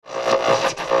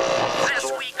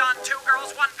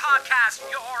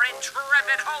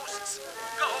private hosts.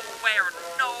 Go where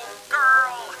no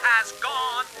girl has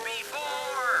gone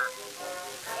before.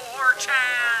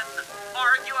 4chan,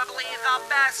 arguably the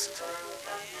best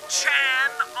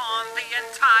Chan on the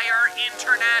entire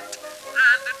internet.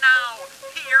 And now,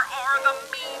 here are the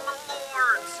meme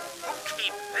lords who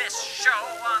keep this show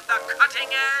on the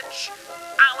cutting edge.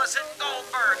 Allison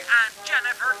Goldberg and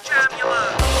Jennifer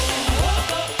Jamula.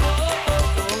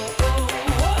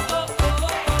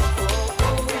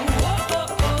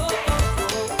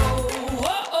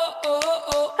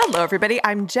 Hello, everybody.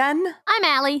 I'm Jen. I'm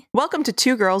Allie. Welcome to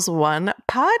Two Girls, One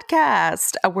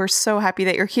Podcast. We're so happy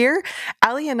that you're here.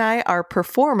 Allie and I are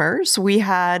performers. We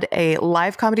had a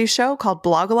live comedy show called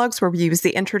Blogalogs where we used the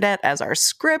internet as our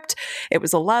script. It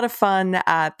was a lot of fun.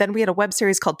 Then we had a web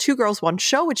series called Two Girls, One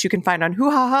Show, which you can find on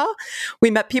Hoo-Ha-Ha. We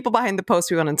met people behind the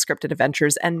post. We went on scripted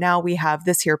adventures. And now we have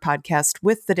this here podcast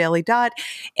with The Daily Dot.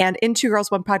 And in Two Girls,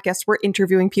 One Podcast, we're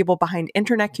interviewing people behind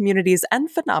internet communities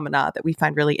and phenomena that we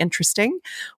find really interesting.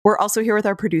 We're also here with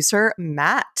our producer,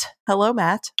 Matt. Hello,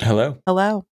 Matt. Hello.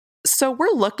 Hello. So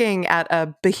we're looking at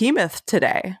a behemoth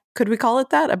today. Could we call it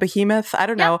that? A behemoth? I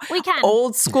don't know. We can.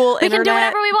 Old school we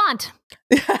internet. can do whatever we want.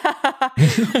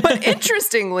 But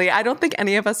interestingly, I don't think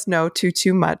any of us know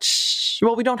too much.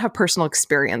 Well, we don't have personal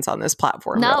experience on this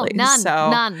platform, No, really.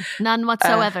 none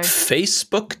whatsoever.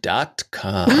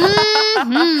 Facebook.com.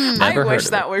 I wish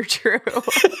that were true.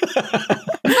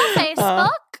 Facebook?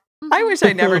 I wish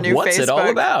I never knew What's Facebook. it all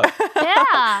about?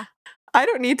 Yeah. I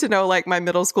don't need to know like my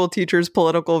middle school teacher's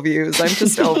political views. I'm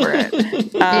just over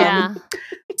it. Yeah.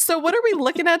 So what are we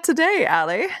looking at today,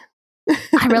 Allie?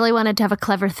 I really wanted to have a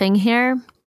clever thing here.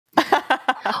 1,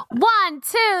 2,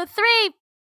 3,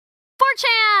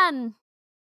 4chan.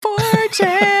 4chan.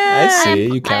 I see.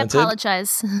 You I counted.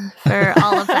 apologize for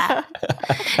all of that.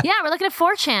 Yeah, we're looking at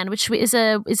 4chan, which is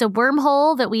a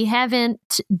wormhole that we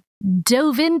haven't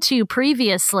dove into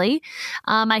previously.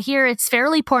 I hear it's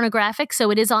fairly pornographic, so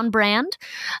it is on brand.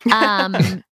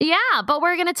 Yeah, but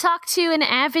we're going to talk to an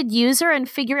avid user and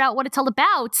figure out what it's all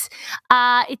about.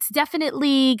 It's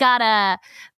definitely got a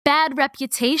bad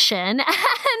reputation, and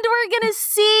we're going to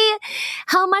see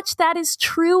how much that is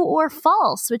true or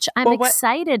false, which I'm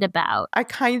excited about. I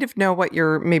kind of know what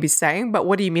you're maybe saying, but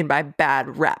what do you mean by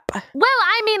bad rep? Well,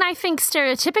 I mean, I think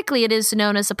stereotypically it is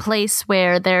known as a place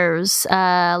where there's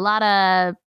a lot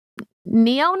of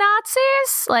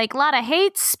neo-Nazis, like a lot of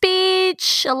hate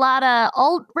speech, a lot of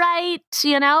alt-right,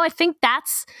 I think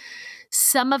that's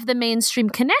some of the mainstream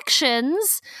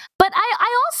connections. But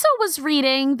I also was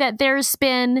reading that there's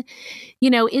been,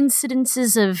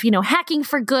 incidences of, hacking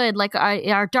for good, like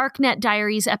our Darknet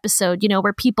Diaries episode,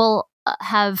 where people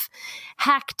have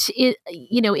hacked it,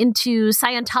 into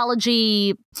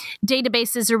Scientology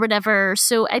databases or whatever.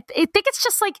 So I think it's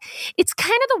just like, it's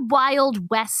kind of the wild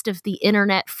west of the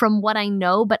internet from what I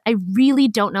know, but I really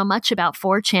don't know much about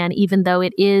 4chan, even though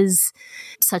it is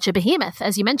such a behemoth,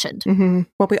 as you mentioned. Mm-hmm.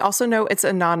 Well, we also know it's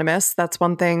anonymous. That's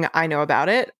one thing I know about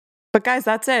it. But guys,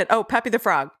 that's it. Oh, Pepe the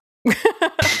Frog.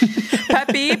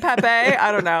 Pepe,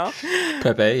 I don't know.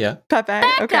 Pepe, yeah. Pepe,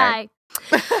 That okay. guy.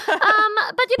 But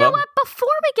you know what? Before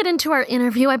we get into our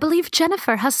interview, I believe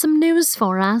Jennifer has some news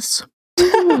for us.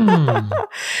 You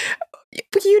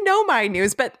know my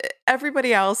news, but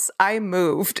everybody else, I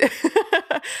moved.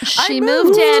 She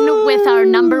moved in with our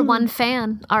number one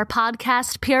fan, our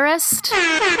podcast purist.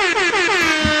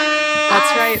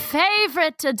 That's right.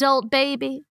 Favorite adult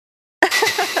baby.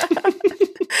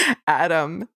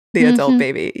 Adam, the adult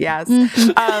baby. Yes.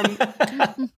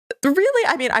 Really,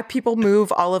 I mean, people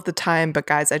move all of the time, but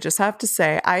guys, I just have to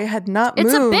say, I had not moved.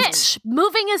 It's a bitch.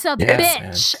 Moving is a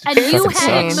bitch. Man. And you Fucking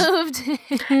hadn't sucks. moved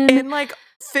in like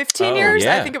 15 years.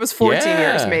 Yeah. I think it was 14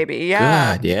 years, maybe.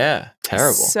 Yeah. God, yeah.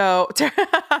 Terrible. So,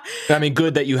 I mean,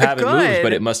 good that you haven't Good. moved,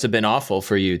 but it must have been awful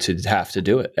for you to have to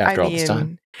do it after all this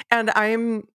time. And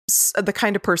I'm the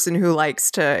kind of person who likes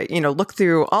to, look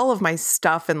through all of my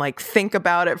stuff and like think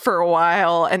about it for a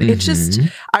while. And it just,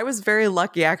 I was very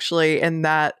lucky actually in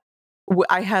that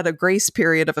I had a grace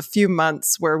period of a few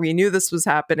months where we knew this was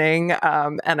happening.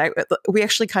 And we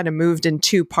actually kind of moved in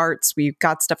two parts. We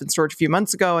got stuff in storage a few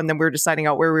months ago, and then we were deciding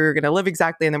out where we were going to live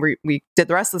exactly. And then we did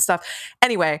the rest of the stuff.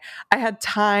 Anyway, I had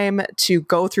time to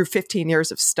go through 15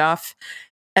 years of stuff.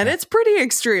 And it's pretty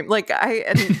extreme. Like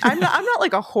I'm not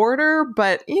like a hoarder,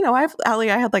 but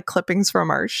I had like clippings from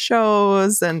our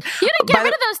shows, and You didn't get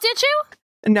rid of those, did you?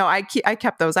 No, I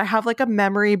kept those. I have like a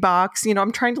memory box.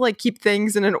 I'm trying to like keep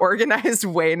things in an organized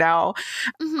way now.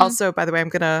 Mhm. Also, by the way, I'm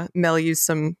gonna mail you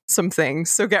some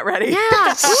things, so get ready.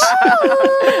 Yeah.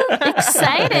 Ooh,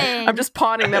 exciting. I'm just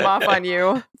pawning them off on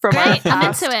you from our Great. I'm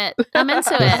past. into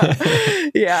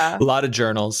it. Yeah, A lot of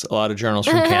journals from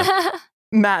camp.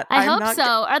 Matt. I I'm hope not, so.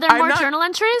 Are there I'm more not- journal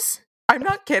entries? I'm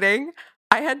not kidding.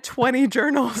 I had 20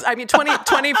 journals. I mean,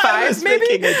 25 I was maybe.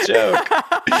 making a joke.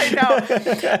 I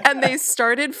know. And they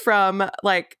started from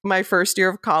like my first year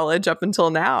of college up until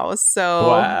now. So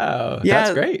Wow, yeah,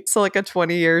 that's great. So like a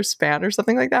 20-year span or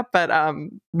something like that. But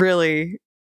really,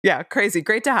 yeah, crazy.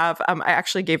 Great to have. I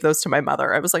actually gave those to my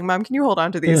mother. I was like, Mom, can you hold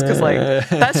on to these? Because like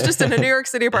that's just in a New York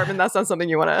City apartment. That's not something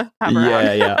you want to have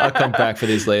around. Yeah. I'll come back for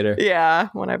these later. Yeah,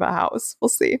 when I have a house. We'll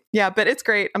see. Yeah, but it's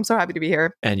great. I'm so happy to be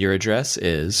here. And your address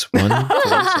is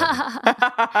 147.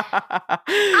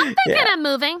 I'm thinking of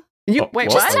moving. You Oh, wait,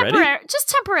 what? what? Already? Just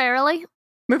temporarily.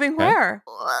 Moving Okay. where?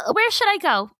 Where should I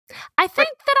go? I think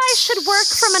that I should work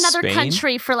from another Spain?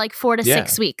 country for like 4 to Yeah.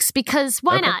 6 weeks because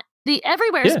why Okay. not?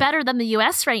 Everywhere is Yeah. better than the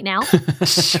US right now.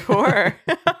 Sure.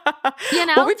 You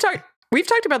know? Well, we've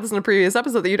talked about this in a previous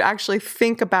episode that you'd actually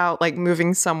think about like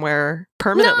moving somewhere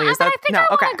permanently. No, Is that I think I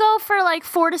okay? want to go for like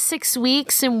 4 to 6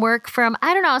 weeks and work from,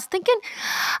 I don't know, I was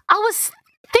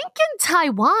thinking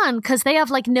Taiwan because they have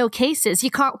like no cases. You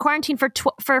quarantine for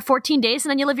 14 days and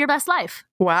then you live your best life.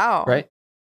 Wow. Right.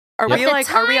 Are But we the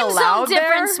like are we time allowed zone there?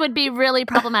 difference would be really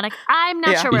problematic. I'm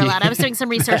not Yeah. sure we're allowed. I was doing some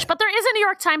research, but there is a New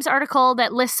York Times article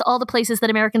that lists all the places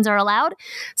that Americans are allowed.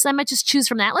 So I might just choose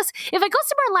from that list. If I go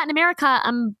somewhere in Latin America,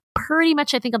 I'm pretty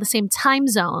much, I think, on the same time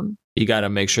zone. You got to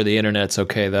make sure the internet's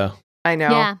okay, though. I know.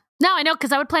 Yeah. No, I know,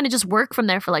 because I would plan to just work from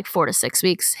there for like 4 to 6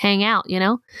 weeks, hang out,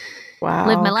 Wow.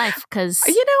 live my life, because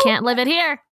can't live it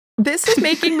here. This is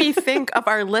making me think of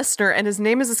our listener, and his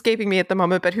name is escaping me at the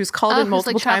moment, but who's called in Who's,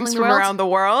 multiple like, traveling times the from world? around the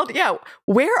world. Yeah.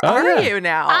 Where Oh, are yeah. you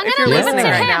now? I'm if going you're to listen listening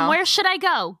to right him. now. Where should I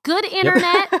go? Good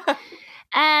internet.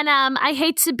 And I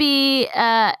hate to be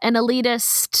an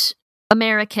elitist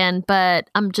American, but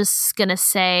I'm just going to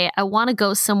say I want to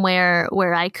go somewhere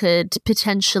where I could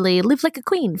potentially live like a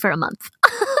queen for a month.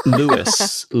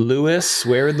 Lewis,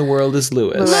 where in the world is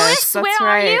Lewis? Lewis. Lewis, that's where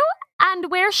right. are you?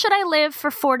 And where should I live for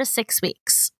 4 to 6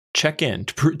 weeks? Check in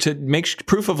to make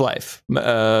proof of life.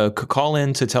 Call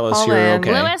in to tell us Call you're in.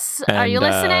 okay. Lewis, are you And,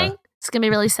 listening? It's going to be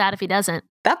really sad if he doesn't.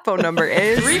 That phone number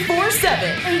is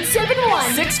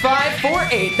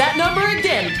 347-871-6548. That number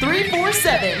again,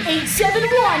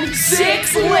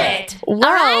 347-871-6LIT.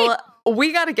 well.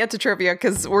 We got to get to trivia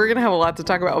because we're gonna have a lot to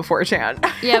talk about with 4chan.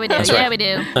 Yeah, we do. That's Yeah, right. we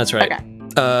do. That's right.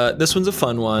 Okay. This one's a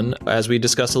fun one. As we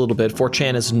discussed a little bit,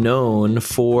 4chan is known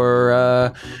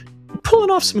for pulling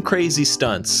off some crazy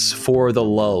stunts for the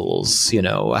lulz,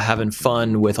 having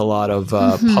fun with a lot of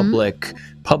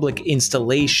public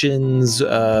installations,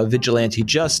 vigilante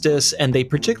justice, and they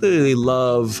particularly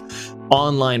love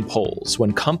online polls.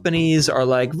 When companies are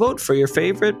like, vote for your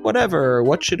favorite whatever,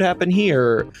 what should happen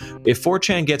here? If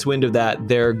 4chan gets wind of that,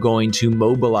 they're going to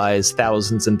mobilize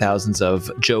thousands and thousands of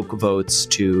joke votes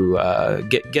to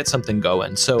get something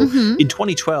going. So in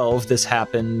 2012, this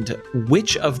happened.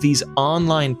 Which of these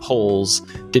online polls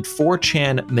did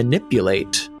 4chan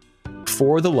manipulate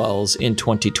for the lulz in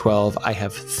 2012? I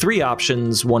have 3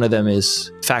 options. One of them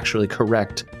is factually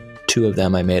correct. 2 of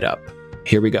them I made up.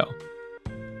 Here we go.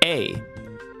 A,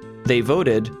 they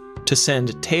voted to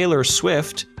send Taylor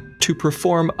Swift to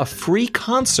perform a free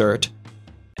concert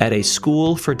at a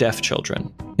school for deaf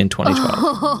children in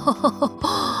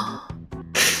 2012.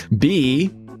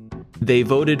 B, they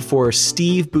voted for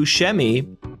Steve Buscemi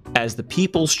as the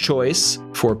people's choice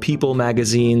for People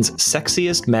magazine's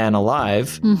Sexiest Man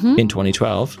Alive in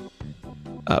 2012.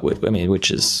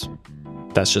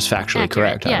 That's just factually Accurate.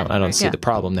 correct. Yeah, I don't see the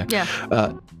problem there.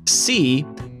 Yeah. C,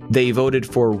 they voted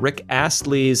for Rick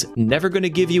Astley's Never Gonna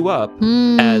Give You Up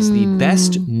as the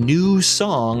best new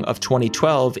song of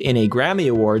 2012 in a Grammy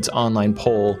Awards online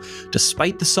poll,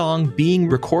 despite the song being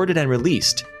recorded and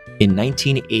released in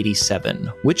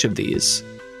 1987. Which of these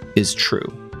is true?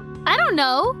 I don't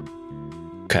know.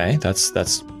 Okay, that's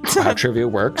how trivia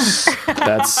works.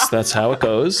 That's how it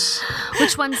goes.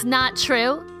 Which one's not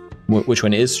true? Which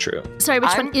one is true? Sorry,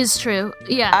 which one is true?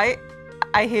 Yeah.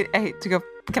 I hate to go.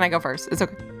 Can I go first? It's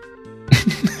okay.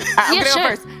 I'm Yeah, gonna sure. go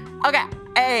first. Okay.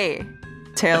 A,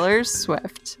 Taylor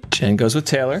Swift. Jen goes with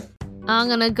Taylor. I'm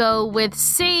going to go with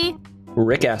C.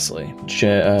 Rick Astley.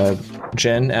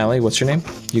 Jen, Allie, what's your name?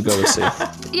 You go with C.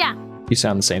 Yeah, You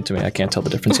sound the same to me. I can't tell the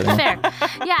difference anymore. fair.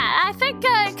 Yeah, I think,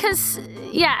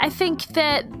 I think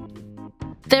that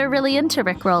they're really into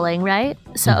Rick rolling, right?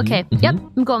 So, okay. Yep,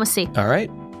 I'm going with C. All right.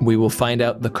 We will find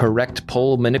out the correct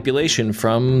poll manipulation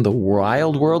from the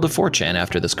wild world of 4chan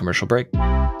after this commercial break.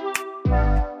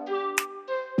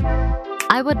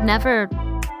 I would never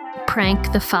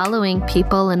prank the following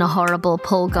people in a horrible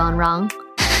poll gone wrong.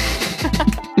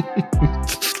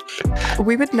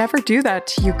 We would never do that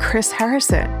to you, Chris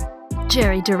Harrison.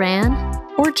 Jerry Duran.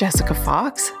 Or Jessica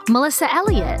Fox. Melissa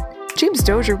Elliott. James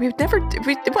Dozier, we would never...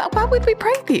 why would we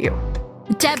prank you?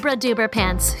 Deborah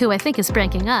Duberpants, who I think is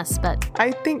pranking us, but...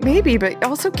 I think maybe, but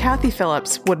also Kathy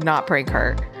Phillips would not prank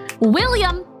her.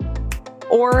 William.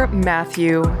 Or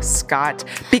Matthew Scott,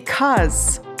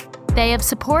 because... they have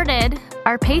supported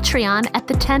our Patreon at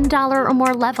the $10 or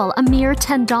more level, a mere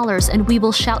 $10, and we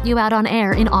will shout you out on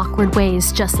air in awkward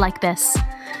ways just like this.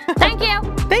 Thank you.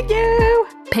 Thank you.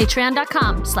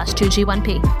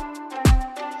 Patreon.com/2G1P. And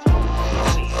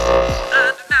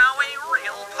now a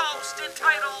real post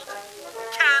entitled,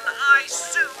 Can I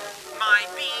Sue My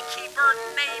Beekeeper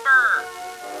Neighbor?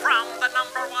 From the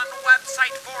 #1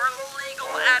 website for legal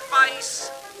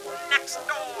advice,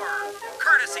 Nextdoor,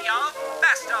 courtesy of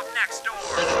Best of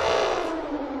Nextdoor.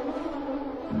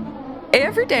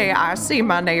 Every day I see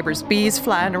my neighbor's bees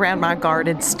flying around my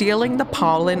garden stealing the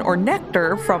pollen or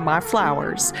nectar from my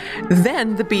flowers.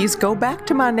 Then the bees go back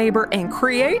to my neighbor and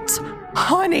create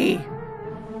honey.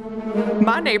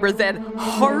 My neighbor then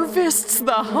harvests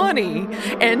the honey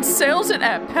and sells it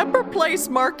at Pepper Place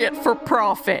Market for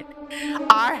profit.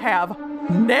 I have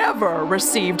never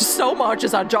received so much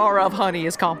as a jar of honey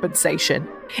as compensation.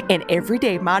 And every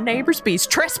day my neighbor's bees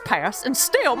trespass and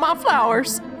steal my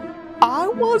flowers. I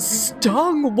was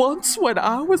stung once when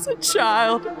I was a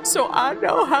child, so I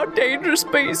know how dangerous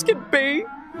bees can be.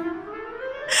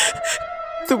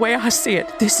 The way I see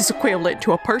it, this is equivalent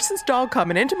to a person's dog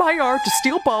coming into my yard to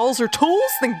steal balls or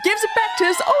tools, then gives it back to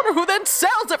his owner, who then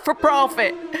sells it for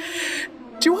profit.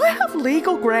 Do I have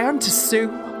legal ground to sue?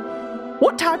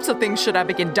 What types of things should I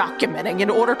begin documenting in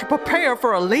order to prepare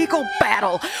for a legal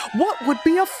battle? What would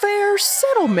be a fair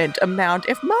settlement amount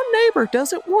if my neighbor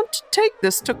doesn't want to take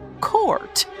this to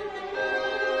court?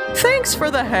 Thanks for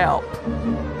the help.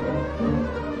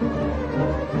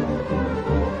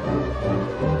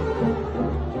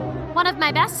 One of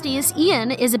my besties, Ian,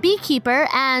 is a beekeeper,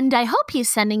 and I hope he's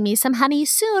sending me some honey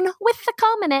soon with the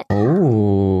comb in it.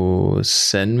 Oh,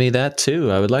 send me that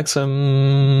too. I would like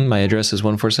some. My address is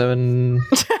 147.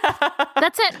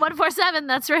 That's it, 147.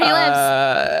 That's where he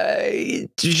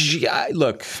lives.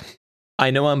 Look, I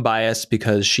know I'm biased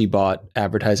because she bought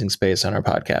advertising space on our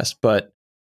podcast, but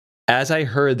as I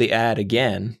heard the ad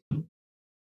again,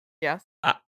 Yes.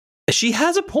 She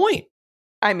has a point.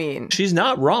 I mean, She's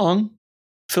not wrong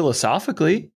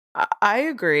philosophically. I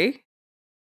agree.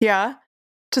 Yeah.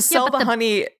 To sell but the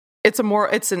honey, it's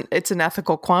an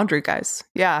ethical quandary, guys.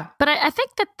 Yeah. But I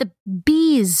think that the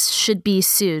bees should be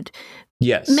sued.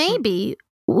 Yes. Maybe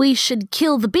we should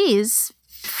kill the bees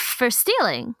for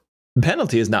stealing.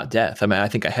 Penalty is not death. I mean, I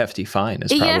think a hefty fine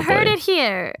is probably. You heard it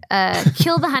here.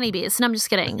 Kill the honeybees. No, I'm just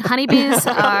kidding. Honeybees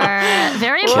are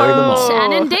very Kill them important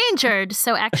all. and endangered.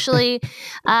 So actually,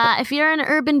 if you're an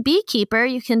urban beekeeper,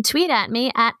 you can tweet at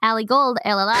me at Allie Gold,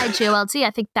 ALLIGOLD. I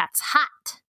think that's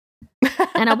hot.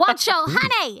 And I want your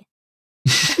honey.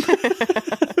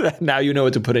 Now you know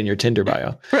what to put in your Tinder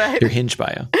bio, Right. your Hinge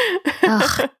bio.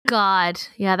 Oh, God.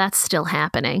 Yeah, that's still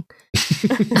happening.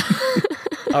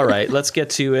 All right, let's get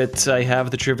to it. I have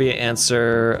the trivia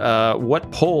answer. What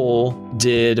poll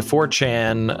did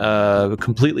 4chan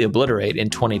completely obliterate in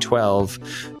 2012?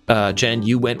 Jen,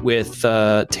 you went with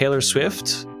Taylor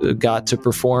Swift got to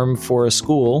perform for a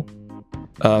school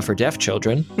for deaf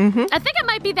children. Mm-hmm. I think it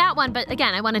might be that one, but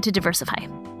again, I wanted to diversify.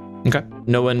 Okay.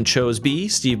 No one chose B,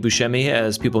 Steve Buscemi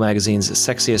as People Magazine's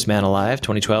Sexiest Man Alive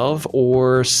 2012.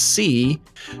 Or C,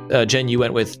 Jen, you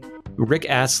went with Rick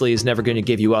Astley's Never Gonna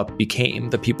Give You Up became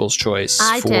the People's Choice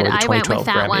I for did. the I 2012 went with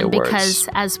that Grammy one Awards. because,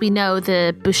 as we know,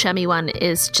 the Buscemi one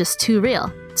is just too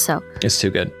real. So It's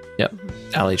too good. Yep.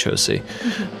 Allie chose C.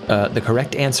 The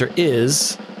correct answer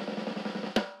is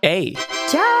A.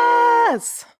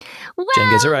 Yes. well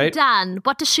Jen gets it right. done.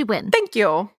 What does she win? Thank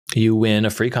you. You win a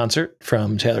free concert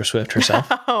from Taylor Swift herself.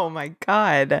 Oh my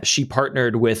God. She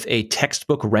partnered with a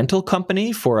textbook rental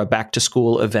company for a back to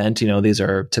school event. You know, these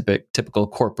are typical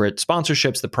corporate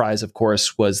sponsorships. The prize, of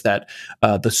course, was that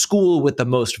the school with the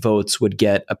most votes would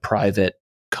get a private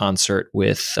concert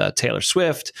with Taylor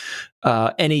Swift.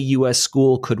 Any U.S.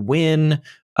 school could win.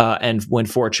 And when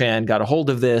 4chan got a hold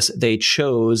of this, they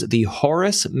chose the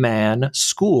Horace Mann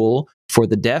School for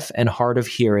the Deaf and Hard of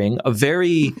Hearing, a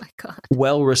very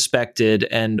well-respected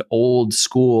and old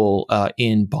school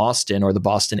in Boston or the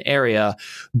Boston area.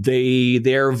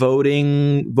 Their vote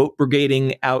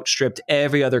brigading outstripped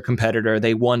every other competitor.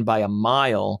 They won by a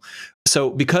mile. So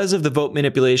because of the vote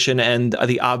manipulation and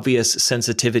the obvious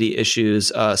sensitivity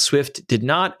issues, Swift did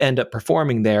not end up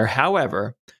performing there.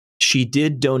 However, she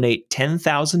did donate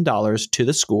 $10,000 to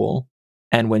the school.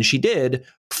 And when she did,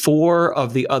 4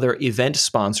 of the other event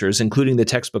sponsors, including the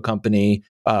textbook company,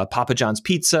 Papa John's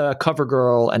Pizza,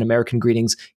 CoverGirl, and American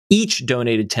Greetings, each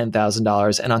donated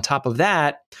 $10,000. And on top of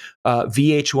that,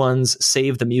 VH1's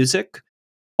Save the Music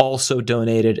also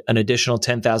donated an additional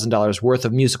 $10,000 worth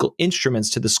of musical instruments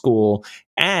to the school.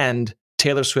 And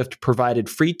Taylor Swift provided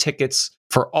free tickets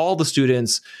for all the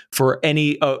students for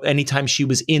any time she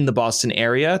was in the Boston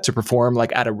area to perform,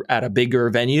 like at a bigger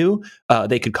venue.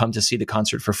 They could come to see the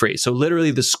concert for free. So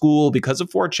literally, the school, because of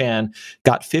 4chan,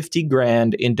 got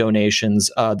 $50,000 in donations.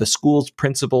 The school's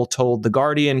principal told The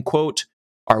Guardian, quote,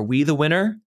 "Are we the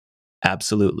winner?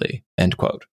 Absolutely," end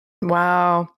quote.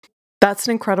 Wow. That's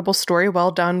an incredible story. Well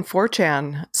done,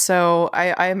 4chan. So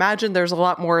I imagine there's a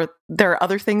lot more. There are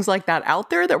other things like that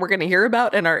out there that we're going to hear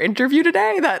about in our interview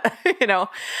today that,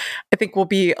 I think will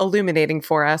be illuminating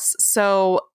for us.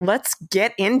 So let's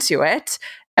get into it.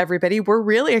 Everybody, we're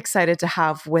really excited to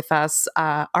have with us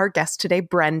our guest today,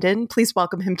 Brendan. Please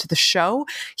welcome him to the show.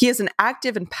 He is an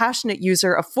active and passionate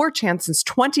user of 4chan since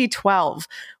 2012.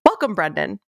 Welcome,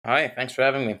 Brendan. Hi, thanks for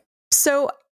having me. So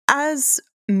as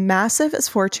massive as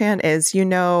 4chan is,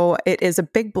 it is a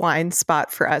big blind spot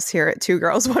for us here at Two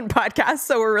Girls, One Podcast.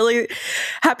 So we're really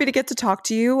happy to get to talk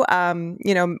to you.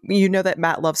 You know that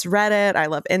Matt loves Reddit. I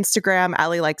love Instagram.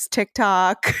 Allie likes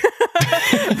TikTok.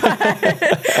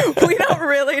 But we don't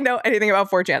really know anything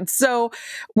about 4chan. So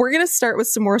we're going to start with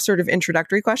some more sort of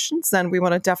introductory questions. Then we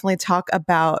want to definitely talk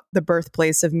about the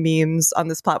birthplace of memes on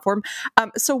this platform.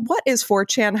 So what is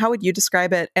 4chan? How would you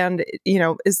describe it? And,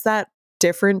 is that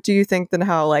different, do you think, than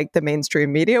how like the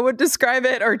mainstream media would describe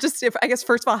it? Or just,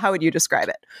 first of all, how would you describe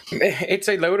it? It's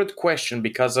a loaded question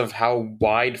because of how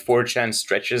wide 4chan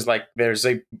stretches. Like there's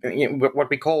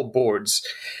what we call boards.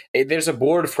 There's a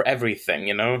board for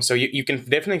everything, so you can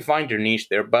definitely find your niche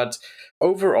there. But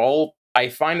overall, I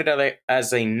find it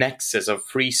as a nexus of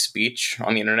free speech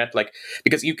on the internet,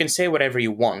 because you can say whatever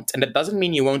you want, and it doesn't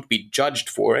mean you won't be judged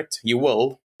for it. You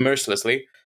will, mercilessly.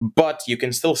 But you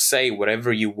can still say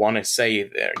whatever you want to say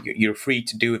there. You're free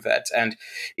to do that. And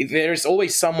there's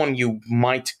always someone you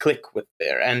might click with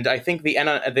there. And I think the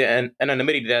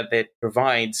anonymity that it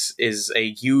provides is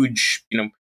a huge,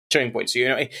 turning point.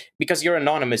 So, because you're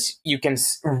anonymous, you can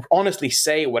honestly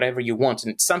say whatever you want.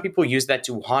 And some people use that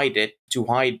to hide,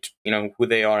 who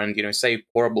they are and, say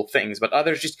horrible things. But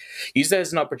others just use that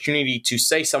as an opportunity to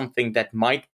say something that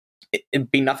might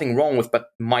be nothing wrong with, but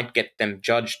might get them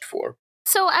judged for.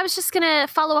 So I was just going to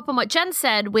follow up on what Jen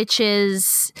said, which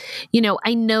is,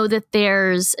 I know that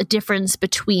there's a difference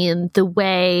between the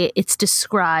way it's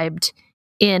described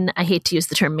in, I hate to use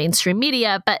the term mainstream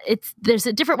media, but there's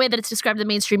a different way that it's described in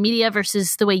the mainstream media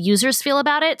versus the way users feel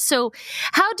about it. So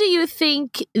how do you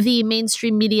think the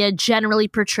mainstream media generally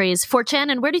portrays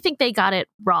 4chan, and where do you think they got it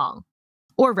wrong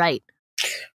or right?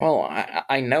 Well,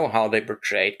 I know how they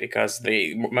portray it because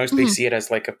they mostly see it as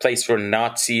like a place for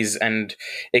Nazis and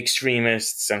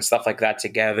extremists and stuff like that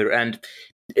together. And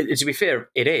to be fair,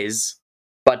 it is.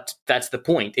 But that's the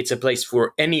point. It's a place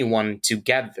for anyone to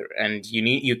gather, and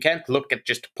you can't look at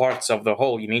just parts of the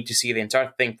whole. You need to see the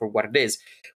entire thing for what it is.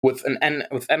 With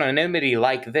anonymity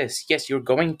like this, yes, you're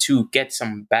going to get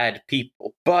some bad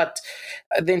people, but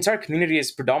the entire community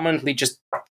is predominantly just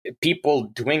people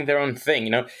doing their own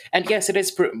thing, And yes, it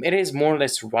is more or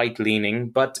less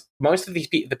right-leaning, but most of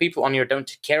the people on here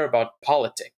don't care about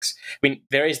politics. I mean,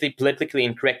 there is the politically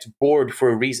incorrect board for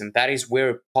a reason. That is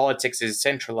where politics is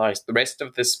centralized. The rest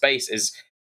of the space is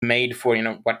made for,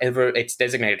 whatever it's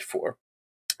designated for.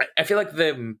 I feel like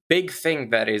the big thing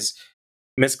that is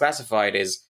misclassified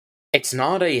is it's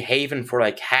not a haven for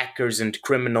like hackers and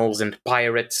criminals and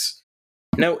pirates.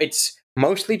 No, it's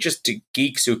mostly just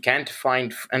geeks who can't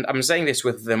find, and I'm saying this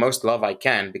with the most love I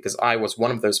can because I was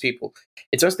one of those people.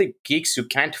 It's mostly geeks who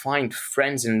can't find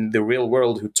friends in the real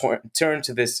world who turn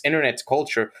to this internet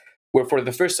culture where for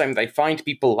the first time they find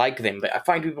people like them. I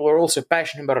find people who are also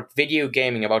passionate about video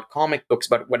gaming, about comic books,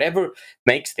 about whatever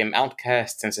makes them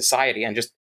outcasts in society and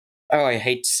just, oh, I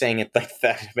hate saying it like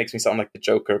that. It makes me sound like the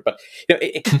Joker. But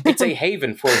it's a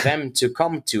haven for them to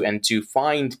come to and to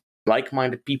find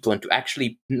like-minded people and to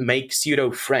actually make pseudo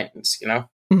friends,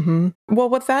 Mm-hmm. Well,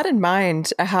 with that in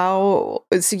mind, so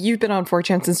you've been on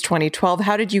 4chan since 2012.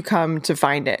 How did you come to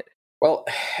find it? Well,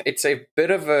 it's a bit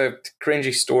of a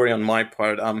cringy story on my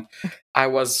part. I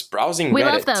was browsing We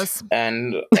Reddit, love those.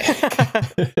 and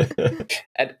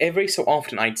and every so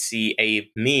often I'd see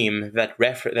a meme that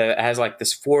has like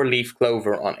this 4-leaf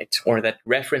clover on it, or that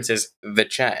references the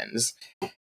chans.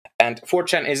 And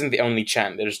 4chan isn't the only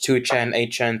chan. There's 2chan,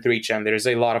 8chan, 3chan. There's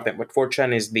a lot of them, but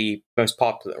 4chan is the most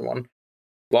popular one.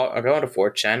 Well, I go on to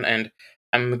 4chan, and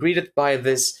I'm greeted by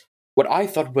this, what I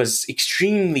thought was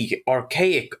extremely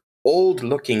archaic,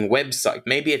 old-looking website.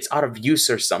 Maybe it's out of use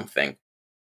or something.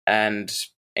 And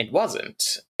it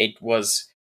wasn't. It was,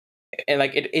 and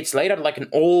like it's laid out like an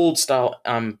old-style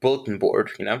bulletin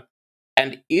board, you know?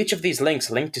 And each of these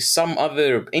links link to some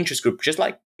other interest group, just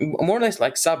like, more or less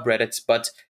like subreddits, but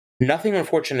nothing on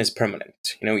 4chan is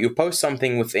permanent. You know, you post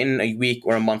something within a week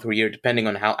or a month or a year, depending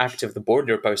on how active the board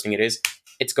you're posting it is,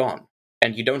 it's gone.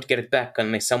 And you don't get it back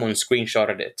unless someone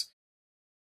screenshotted it.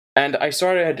 And I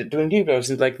started doing deep dives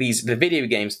into like the video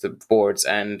games, the boards,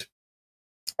 and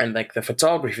like the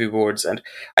photography boards. And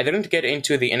I didn't get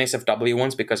into the NSFW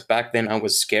ones because back then I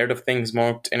was scared of things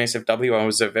marked NSFW.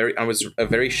 I was a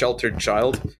very sheltered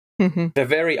child. Mm-hmm. The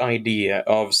very idea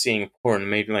of seeing porn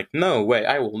made me like, no way,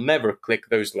 I will never click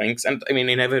those links. And I mean,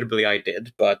 inevitably I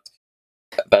did, but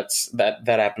that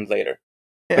happened later.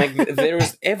 Like there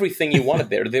was everything you wanted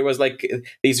there. There was like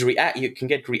these you can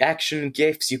get reaction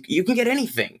gifs, you can get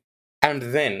anything. And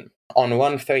then on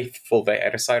one faithful day I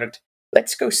decided,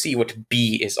 let's go see what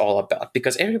B is all about,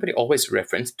 because everybody always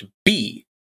referenced B.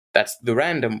 That's the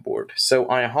random board. So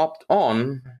I hopped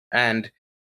on, and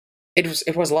it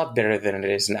was a lot better than it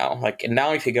is now. Like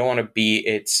now if you go on a B,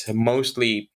 it's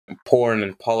mostly porn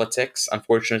and politics,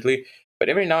 unfortunately. But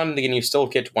every now and then you still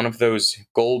get one of those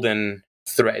golden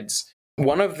threads.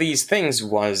 One of these things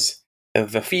was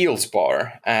the Fields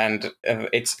bar, and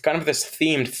it's kind of this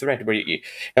themed thread where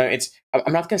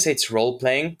I'm not going to say it's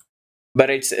role-playing, but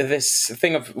it's this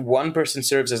thing of one person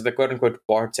serves as the quote-unquote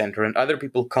bartender, and other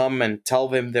people come and tell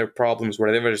them their problems,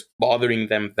 whatever's bothering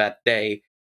them that day,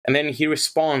 and then he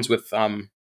responds with some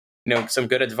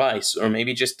good advice, or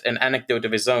maybe just an anecdote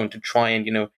of his own to try and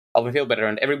help them feel better.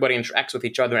 And everybody interacts with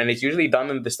each other, and it's usually done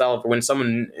in the style of when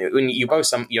you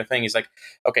post your thing is like,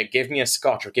 okay, give me a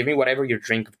scotch or give me whatever your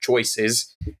drink of choice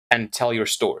is and tell your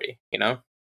story.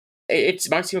 It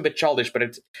might seem a bit childish, but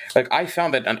it's like I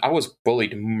found that, and I was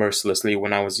bullied mercilessly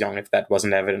when I was young, if that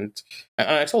wasn't evident. And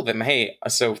I told them, hey,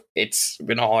 so it's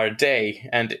been a hard day,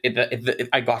 and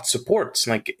I got support,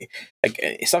 like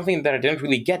something that I didn't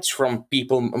really get from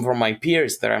my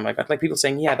peers. There, I'm like people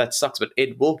saying, yeah, that sucks, but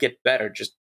it will get better.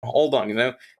 Just hold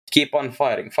on, keep on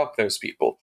fighting. Fuck those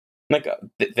people. Like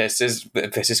this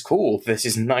is cool. This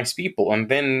is nice people, and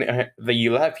then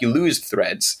you lose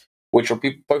threads, which are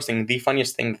people posting the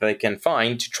funniest thing that they can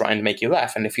find to try and make you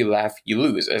laugh. And if you laugh, you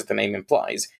lose, as the name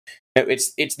implies.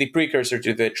 It's the precursor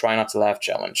to the Try Not to Laugh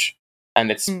challenge. And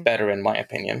it's better, in my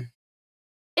opinion.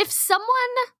 If someone,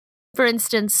 for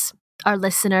instance, our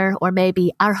listener or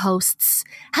maybe our hosts,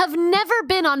 have never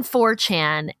been on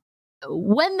 4chan,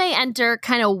 when they enter,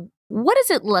 kind of, what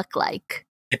does it look like?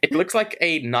 It looks like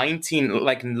a late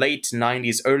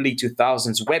 90s, early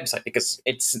 2000s website, because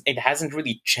it hasn't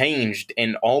really changed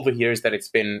in all the years that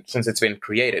since it's been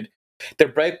created.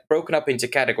 They're broken up into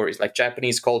categories like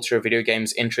Japanese culture, video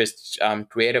games, interests,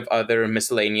 creative, other,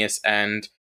 miscellaneous, and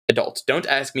adult. Don't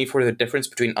ask me for the difference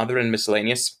between other and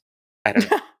miscellaneous. I don't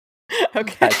know.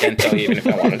 Okay. I can't tell you even if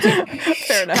I wanted to.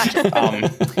 Fair enough.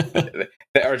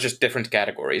 There are just different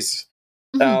categories.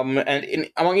 And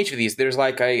among each of these, there's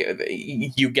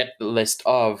you get the list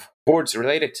of boards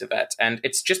related to that, and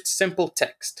it's just simple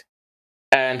text.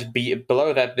 And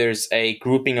below that, there's a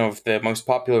grouping of the most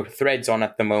popular threads on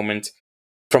at the moment.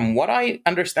 From what I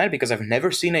understand, because I've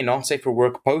never seen a not safe for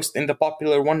work post in the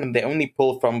popular one, and they only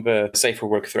pull from the safe for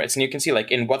work threads, and you can see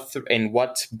in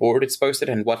what board it's posted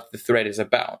and what the thread is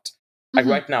about. Like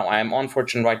right now, I am on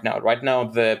 4chan right now. Right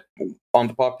now, on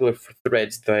the popular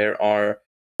threads,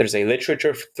 there's a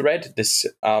literature thread, this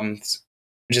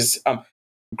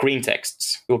green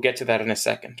texts. We'll get to that in a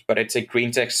second. But it's a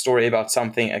green text story about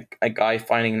something, a guy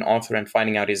finding an author and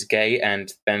finding out he's gay,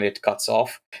 and then it cuts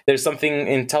off. There's something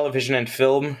in television and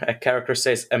film. A character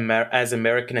says, as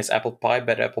American as apple pie,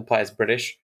 but apple pie is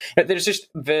British. There's just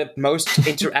the most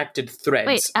interacted threads.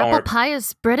 Wait, apple pie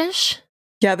is British?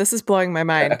 Yeah, this is blowing my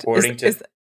mind. According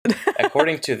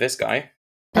to this guy.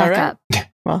 All right.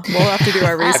 Well, we'll have to do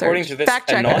our research. According to this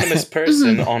anonymous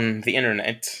person on the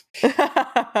internet.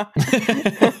 I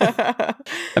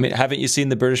mean, haven't you seen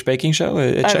the British Baking Show?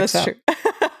 It checks that's out. true.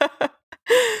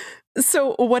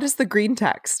 So what is the green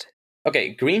text?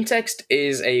 Okay, green text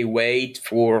is a way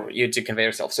for you to convey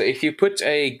yourself. So if you put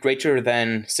a greater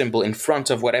than symbol in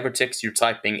front of whatever text you're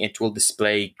typing, it will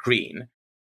display green.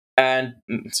 And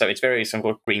so it's very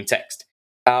simple, green text.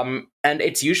 And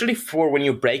it's usually for when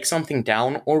you break something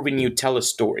down or when you tell a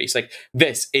story. It's like,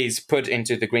 this is put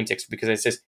into the green text because it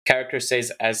says, character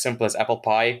says as simple as apple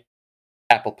pie.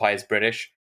 Apple pie is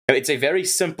British. It's a very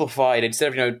simplified,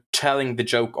 instead of, telling the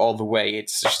joke all the way,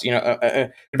 it's just,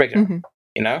 a breakdown,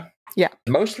 Yeah.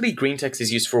 Mostly green text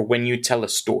is used for when you tell a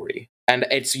story. And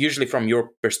it's usually from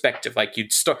your perspective. Like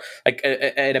you'd start, like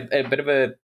a bit of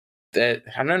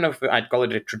I don't know if I'd call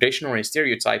it a tradition or a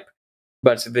stereotype,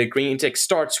 but the green text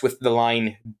starts with the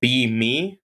line "be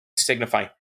me" to signify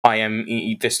I am.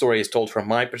 The story is told from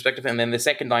my perspective, and then the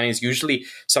second line is usually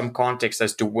some context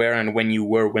as to where and when you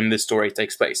were when the story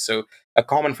takes place. So a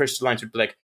common first line would be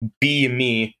like "be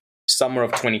me, summer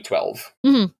of 2012,"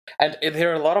 and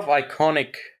there are a lot of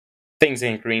iconic things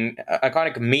in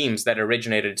iconic memes that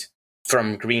originated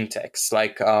from green text,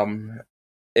 like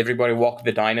Everybody Walk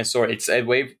the Dinosaur. It's a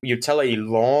way you tell a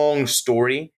long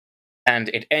story, and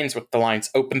it ends with the lines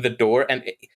 "open the door," and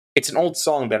it's an old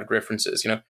song that it references.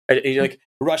 You like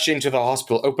rush into the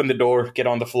hospital, open the door, get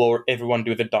on the floor, everyone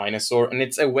do the dinosaur, and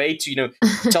it's a way to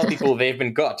tell people they've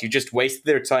been got. You just waste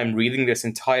their time reading this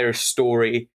entire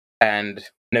story, and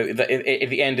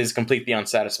the end is completely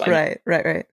unsatisfying.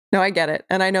 Right. No, I get it.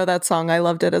 And I know that song. I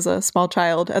loved it as a small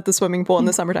child at the swimming pool in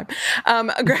the summertime.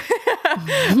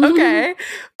 Okay,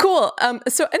 cool.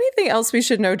 So anything else we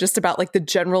should know just about like the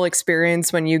general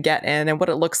experience when you get in and what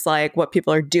it looks like, what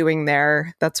people are doing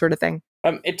there, that sort of thing?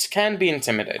 It can be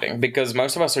intimidating because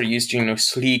most of us are used to,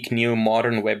 sleek, new,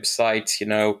 modern websites,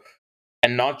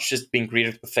 and not just being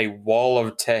greeted with a wall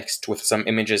of text with some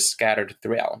images scattered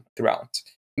throughout.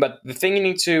 But the thing you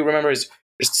need to remember is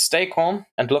just stay calm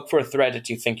and look for a thread that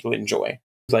you think you'll enjoy.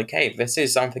 Like, hey, this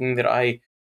is something that I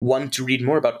want to read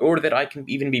more about, or that I can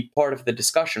even be part of the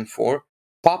discussion for.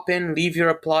 Pop in, leave your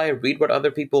reply, read what other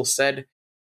people said,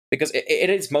 because it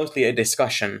is mostly a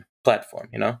discussion platform,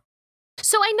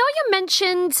 So I know you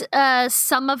mentioned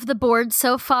some of the boards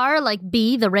so far, like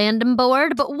B, the random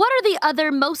board, but what are the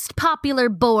other most popular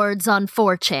boards on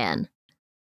 4chan?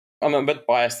 I'm a bit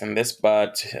biased in this,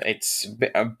 but it's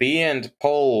B and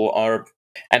Poll are,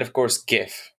 and of course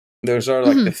GIF. Those are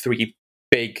like the three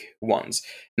big ones.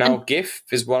 Now, GIF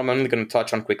is what I'm only going to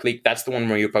touch on quickly. That's the one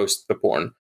where you post the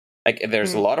porn. Like,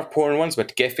 there's a lot of porn ones,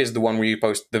 but GIF is the one where you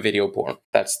post the video porn.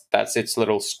 That's its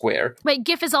little square. Wait,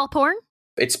 GIF is all porn?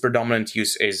 Its predominant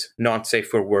use is not safe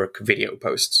for work video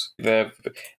posts. The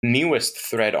newest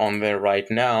thread on there right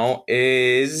now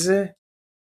is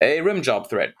a rim job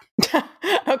thread.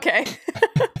 Okay.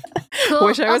 Cool.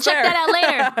 Wish I was I'll check there. that out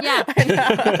later. Yeah.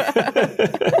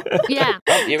 Yeah.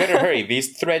 Well, you better hurry.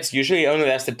 These threads usually only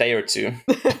last a day or two.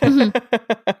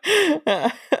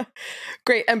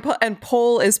 Great. And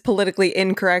poll is politically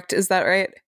incorrect. Is that right?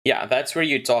 Yeah, that's where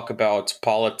you talk about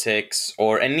politics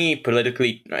or any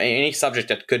subject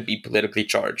that could be politically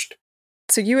charged.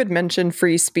 So you had mentioned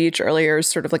free speech earlier as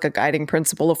sort of like a guiding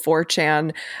principle of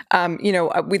 4chan.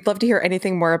 We'd love to hear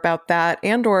anything more about that,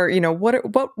 and or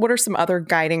what are some other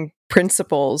guiding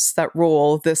principles that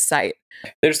rule this site?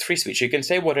 There's free speech. You can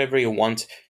say whatever you want,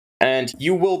 and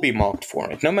you will be mocked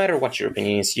for it. No matter what your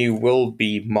opinion is, you will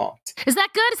be mocked. Is that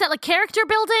good? Is that like character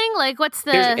building? Like, what's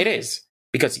the? It is,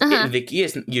 because the key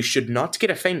is you should not get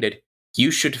offended. You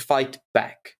should fight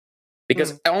back,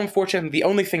 because unfortunately, the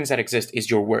only things that exist is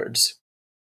your words.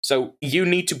 So you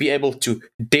need to be able to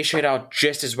dish it out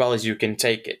just as well as you can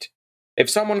take it. If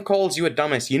someone calls you a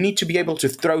dumbass, you need to be able to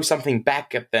throw something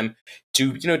back at them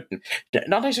to,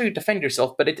 not necessarily defend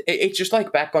yourself, but it's just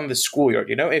like back on the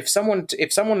schoolyard. If someone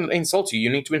insults you,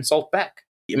 you need to insult back.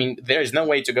 I mean, there is no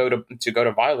way to go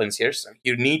to violence here. So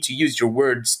you need to use your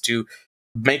words to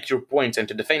make your point and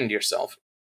to defend yourself,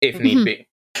 if need be.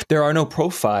 There are no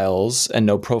profiles and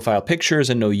no profile pictures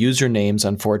and no usernames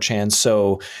on 4chan.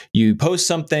 So you post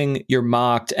something, you're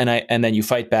mocked, and then you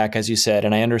fight back, as you said.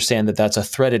 And I understand that that's a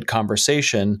threaded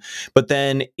conversation. But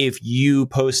then if you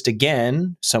post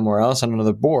again somewhere else on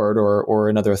another board or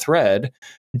another thread,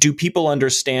 do people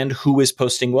understand who is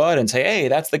posting what and say, hey,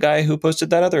 that's the guy who posted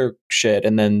that other shit?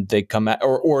 And then they come at,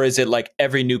 or is it like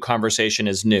every new conversation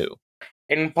is new?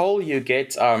 In Poll, you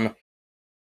get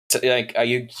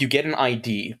you get an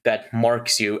ID that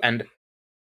marks you, and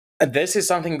this is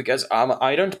something because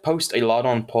I don't post a lot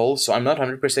on Poll, so I'm not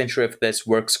 100% sure if this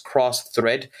works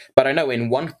cross-thread, but I know in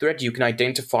one thread you can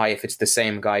identify if it's the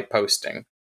same guy posting,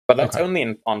 but that's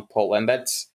only on Poll, and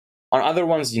that's On other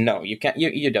ones, you can't.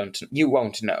 You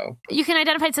won't know. You can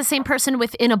identify it's the same person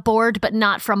within a board, but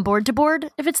not from board to board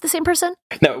if it's the same person?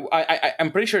 No,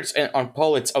 I'm pretty sure it's on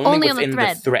Poll. It's only on the within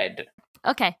the thread.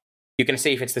 Okay. You can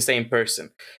see if it's the same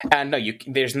person. And no,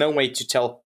 there's no way to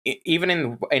tell. Even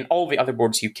in all the other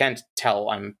boards, you can't tell.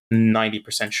 I'm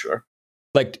 90% sure.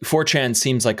 Like 4chan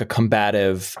seems like a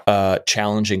combative,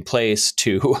 challenging place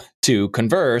to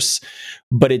converse,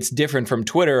 but it's different from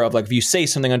Twitter. Of like, if you say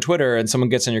something on Twitter and someone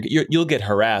gets on you'll get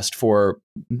harassed for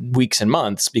weeks and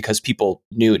months because people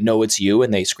know it's you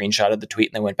and they screenshotted the tweet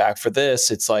and they went back for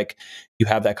this. It's like you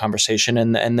have that conversation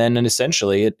and then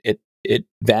essentially it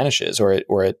vanishes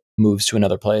or it moves to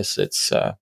another place. It's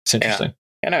interesting.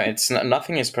 Yeah,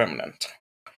 nothing is permanent.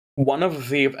 One of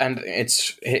the, and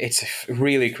it's a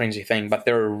really cringy thing, but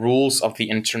there are rules of the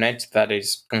internet that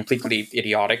is completely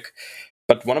idiotic.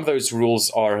 But one of those rules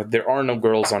are there are no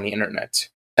girls on the internet.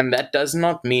 And that does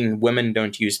not mean women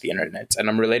don't use the internet. And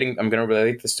I'm going to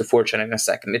relate this to 4chan in a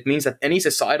second. It means that any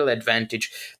societal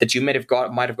advantage that you might have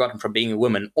gotten from being a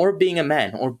woman or being a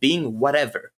man or being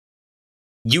whatever,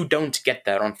 you don't get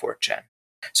that on 4chan.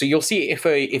 So you'll see if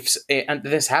and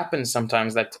this happens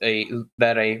sometimes that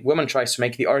a woman tries to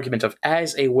make the argument of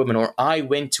as a woman or I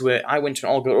went to an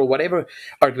all girl or whatever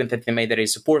argument that they made that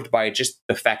is supported by just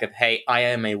the fact that, hey, I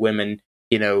am a woman,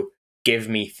 give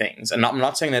me things. And I'm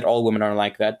not saying that all women are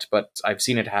like that, but I've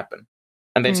seen it happen.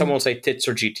 And then someone will say tits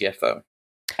or GTFO.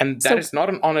 And that is not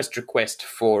an honest request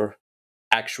for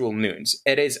actual nudes.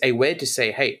 It is a way to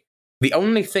say, hey, the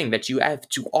only thing that you have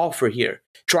to offer here,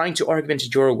 trying to argument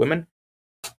that you're a woman,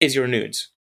 is your nudes.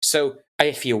 So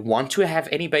if you want to have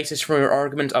any basis for your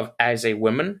argument of as a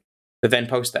woman, then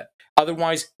post that.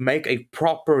 Otherwise, make a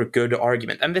proper good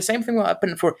argument. And the same thing will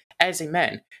happen for as a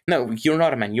man. No, you're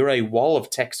not a man. You're a wall of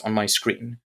text on my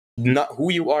screen. Not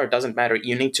who you are doesn't matter.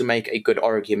 You need to make a good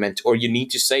argument, or you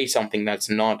need to say something that's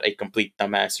not a complete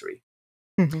dumbassery.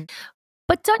 Mm-hmm.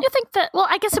 But don't you think that, well,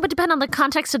 I guess it would depend on the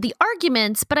context of the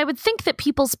arguments, but I would think that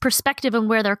people's perspective and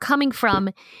where they're coming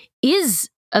from is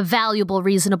a valuable,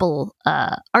 reasonable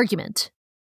argument.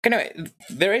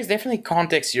 There is definitely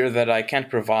context here that I can't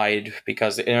provide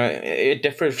because it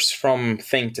differs from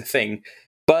thing to thing.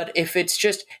 But if it's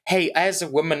just, hey, as a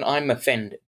woman, I'm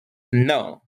offended.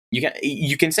 No.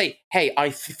 You can say, hey,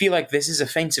 I feel like this is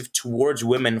offensive towards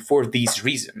women for these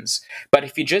reasons. But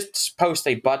if you just post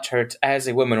a butthurt as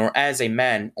a woman or as a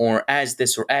man or as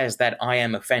this or as that, I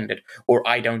am offended or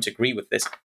I don't agree with this,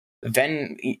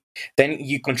 then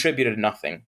you contributed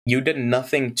nothing. You did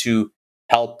nothing to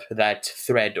help that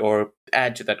thread or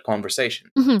add to that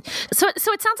conversation. Mm-hmm. So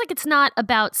it sounds like it's not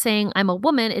about saying I'm a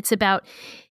woman. It's about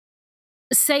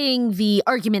saying the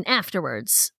argument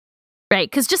afterwards, right?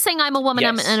 Because just saying I'm a woman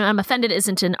and I'm offended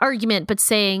isn't an argument, but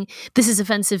saying this is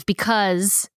offensive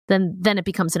because then it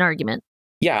becomes an argument.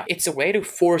 Yeah, it's a way to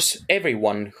force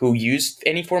everyone who used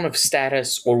any form of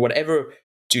status or whatever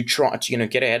to try to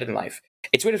get ahead in life.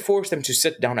 It's a way to force them to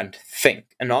sit down and think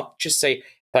and not just say,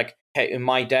 like, hey,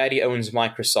 my daddy owns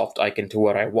Microsoft, I can do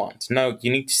what I want. No,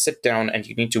 you need to sit down and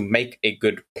you need to make a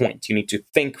good point. You need to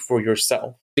think for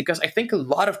yourself. Because I think a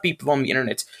lot of people on the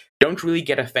internet don't really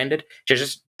get offended.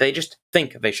 They just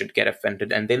think they should get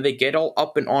offended. And then they get all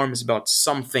up in arms about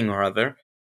something or other.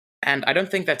 And I don't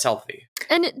think that's healthy.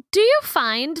 And do you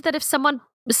find that if someone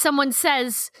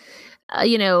says,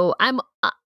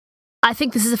 I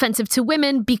think this is offensive to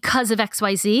women because of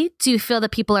XYZ, do you feel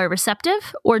that people are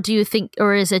receptive? Or do you think,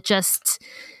 or is it just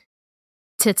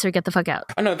tits or get the fuck out?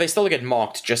 Oh, no, they still get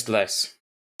mocked, just less.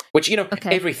 Which,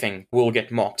 okay. Everything will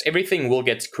get mocked. Everything will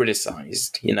get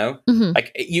criticized, Mm-hmm.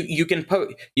 Like, you can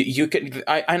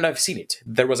and I've seen it.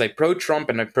 There was a pro-Trump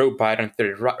and a pro-Biden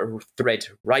thread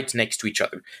right next to each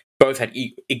other. Both had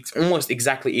almost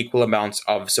exactly equal amounts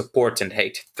of support and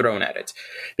hate thrown at it.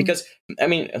 Because,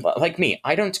 like me,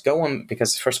 I don't go on,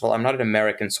 because first of all, I'm not an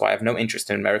American, so I have no interest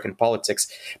in American politics,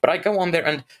 but I go on there,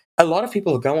 and a lot of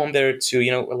people go on there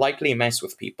to, lightly mess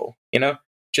with people,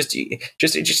 Just see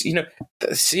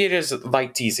it as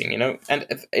light teasing, And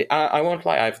I won't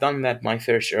lie, I've done that my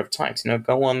fair share of times.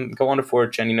 Go on to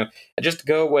 4chan, just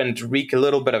go and wreak a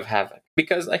little bit of havoc.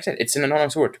 Because, like I said, it's an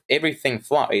anonymous word. Everything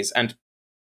flies, and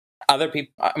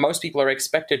most people are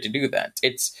expected to do that.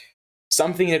 It's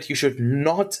something that you should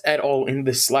not at all in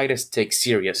the slightest take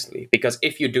seriously. Because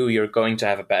if you do, you're going to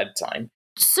have a bad time.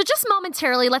 So just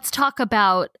momentarily, let's talk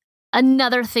about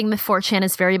another thing that 4chan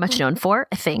is very much known for,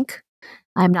 I think.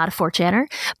 I'm not a 4chaner,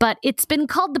 but it's been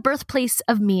called the birthplace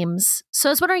of memes. So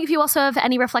I was wondering if you also have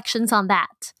any reflections on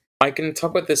that. I can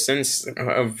talk about this since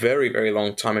a very, very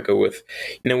long time ago with,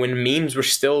 when memes were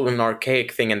still an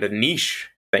archaic thing and a niche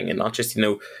thing, and not just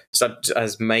such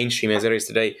as mainstream as it is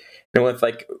today. With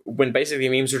like when basically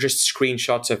memes are just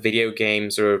screenshots of video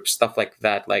games or stuff like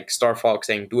that, like Star Fox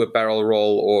saying "do a barrel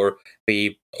roll" or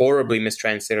the horribly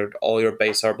mistranslated "all your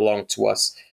base are belong to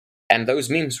us," and those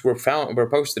memes were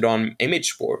posted on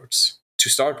image boards to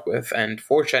start with, and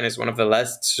 4chan is one of the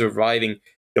last surviving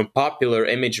popular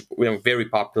image, very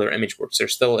popular image boards.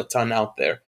 There's still a ton out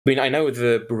there. I mean, I know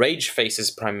the Rage Faces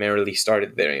primarily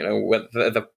started there. With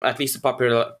at least the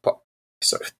popular.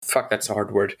 That's a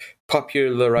hard word.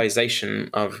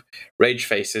 Popularization of Rage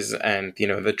Faces and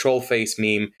the troll face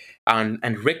meme and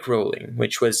Rickrolling,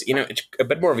 which was a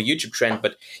bit more of a YouTube trend,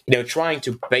 but trying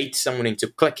to bait someone into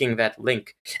clicking that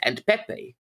link. And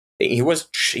Pepe, he was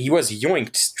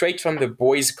yoinked straight from the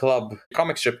Boys Club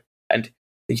comic strip and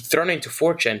thrown into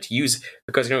 4chan to use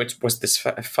because it was this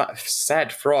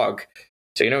sad frog.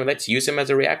 So let's use him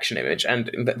as a reaction image, and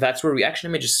that's where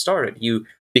reaction images started.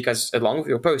 Because along with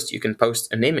your post, you can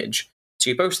post an image. So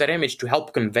you post that image to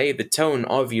help convey the tone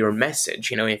of your message.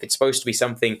 If it's supposed to be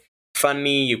something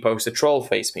funny, you post a troll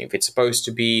face meme. If it's supposed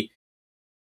to be,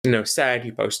 sad,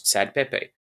 you post sad Pepe.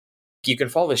 You can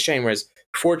follow this chain, whereas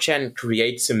 4chan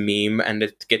creates a meme and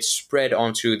it gets spread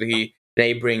onto the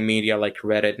neighboring media like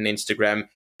Reddit and Instagram.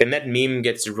 Then that meme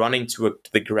gets run into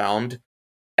the ground.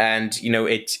 And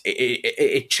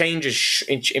it changes.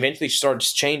 It eventually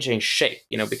starts changing shape.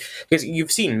 Because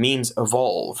you've seen memes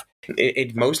evolve.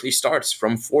 It mostly starts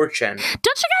from 4chan.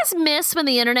 Don't you guys miss when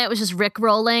the internet was just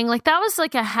rickrolling? Like that was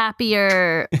like a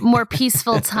happier, more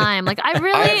peaceful time. Like I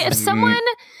really, if someone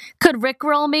could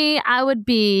rickroll me, I would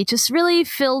be just really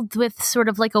filled with sort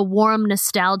of like a warm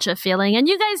nostalgia feeling. And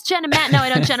you guys, Jen and Matt, know I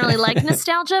don't generally like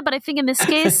nostalgia, but I think in this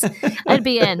case, I'd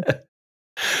be in.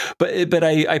 But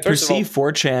I perceive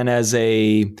 4chan as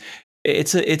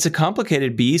it's a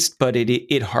complicated beast, but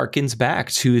it harkens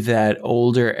back to that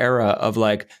older era of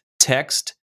like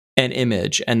text and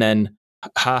image, and then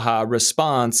haha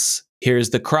response. Here's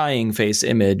the crying face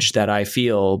image that I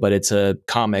feel, but it's a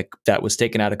comic that was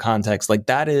taken out of context. Like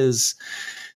that is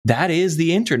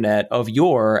the internet of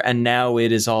yore, and now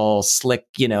it is all slick,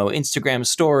 Instagram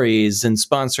stories and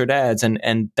sponsored ads,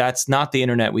 and that's not the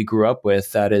internet we grew up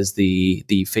with. That is the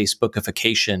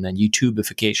Facebookification and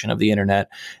YouTubeification of the internet,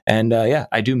 and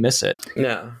I do miss it.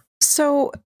 Yeah.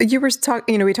 So you were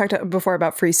talking, we talked before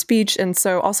about free speech, and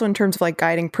so also in terms of like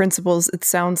guiding principles, it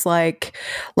sounds like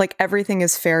everything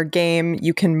is fair game.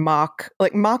 You can mock,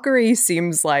 like mockery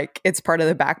seems like it's part of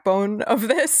the backbone of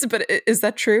this, but is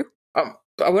that true?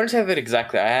 I wouldn't say that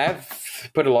exactly. I have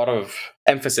put a lot of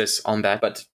emphasis on that,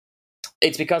 but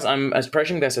it's because I'm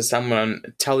approaching this as someone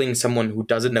telling someone who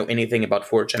doesn't know anything about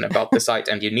 4chan, about the site,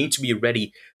 and you need to be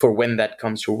ready for when that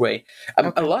comes your way. Okay.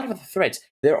 A lot of the threads,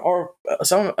 there are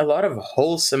a lot of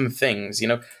wholesome things,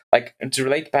 like to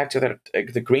relate back to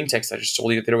the green text I just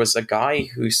told you, there was a guy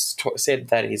who said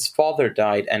that his father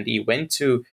died and he went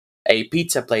to a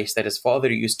pizza place that his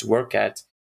father used to work at,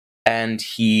 and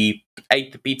he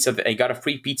ate the pizza. He got a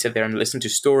free pizza there and listened to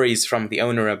stories from the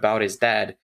owner about his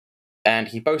dad. And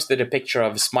he posted a picture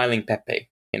of smiling Pepe,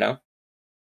 like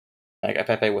a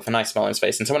Pepe with a nice smile on his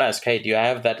face. And someone asked, "Hey, do you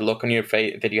have that look on your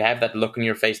face? Did you have that look on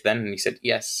your face then?" And he said,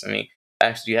 "Yes." And he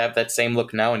asked, "Do you have that same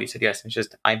look now?" And he said, "Yes." And it's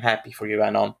just, "I'm happy for you,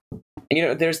 Anon."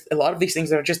 And there's a lot of these things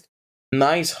that are just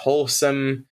nice,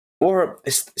 wholesome, or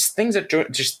things that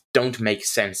just don't make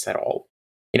sense at all.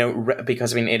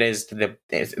 Because it is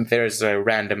there's a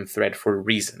random thread for a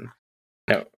reason.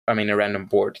 A random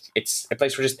board. It's a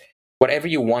place where just whatever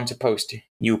you want to post,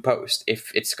 you post.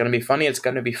 If it's going to be funny, it's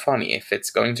going to be funny. If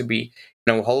it's going to be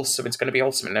wholesome, it's going to be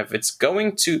wholesome. And if it's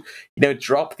going to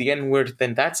drop the N-word,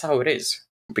 then that's how it is.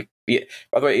 By the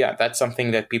way, yeah, that's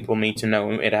something that people need to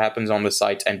know. It happens on the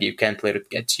site, and you can't let it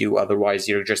get to you. Otherwise,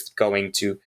 you're just going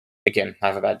to again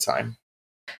have a bad time.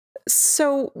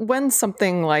 So when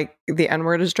something like the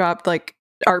N-word is dropped, like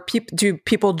do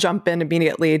people jump in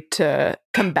immediately to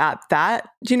combat that?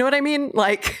 Do you know what I mean?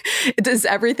 Like, does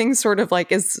everything sort of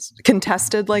like is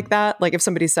contested like that? Like if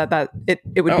somebody said that, it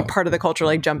would be part of the culture,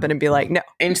 like jump in and be like, no.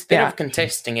 Instead of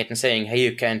contesting it and saying, "Hey,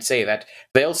 you can't say that,"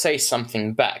 they'll say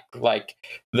something back. Like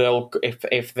they'll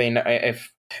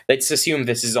if let's assume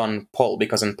this is on poll,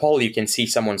 because on poll you can see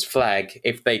someone's flag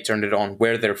if they turned it on,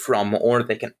 where they're from, or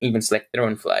they can even select their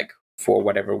own flag for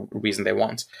whatever reason they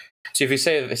want. So if you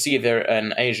see they're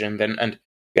an Asian, then, and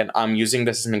again, I'm using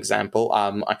this as an example.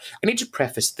 I need to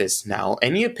preface this now.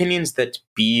 Any opinions that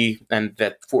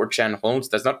that 4chan holds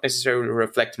does not necessarily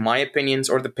reflect my opinions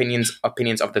or the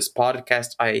opinions of this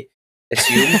podcast. I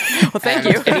assume. Well, thank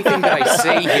you. Anything that I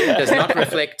say here does not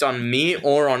reflect on me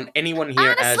or on anyone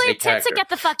here as Honestly, a character. Titsa, get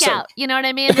the fuck So- out. You know what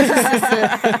I mean? This is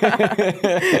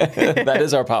That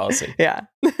is our policy. Yeah.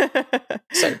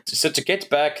 So to get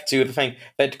back to the thing,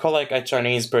 they'd call like a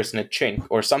Chinese person a chink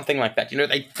or something like that.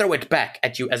 They throw it back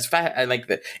at you as fast,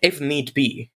 if need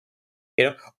be.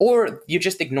 Or you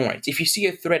just ignore it. If you see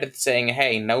a thread that's saying,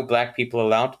 "Hey, no black people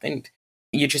allowed," then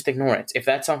you just ignore it. If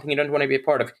that's something you don't want to be a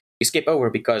part of, you skip over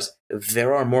because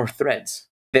there are more threads.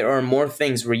 There are more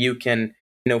things where you can,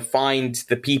 find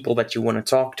the people that you want to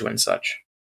talk to and such.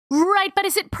 right, but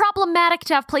is it problematic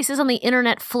to have places on the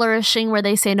internet flourishing where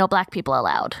they say no black people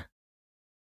allowed?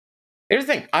 Here's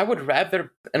the thing: I'd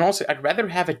rather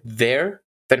have it there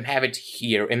than have it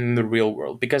here in the real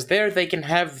world, because there they can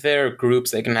have their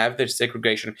groups, they can have their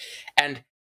segregation, and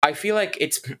I feel like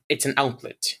it's an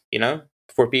outlet,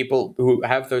 for people who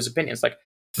have those opinions. Like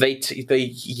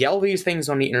they yell these things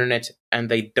on the internet, and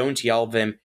they don't yell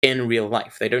them in real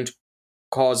life. They don't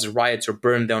cause riots or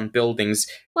burn down buildings.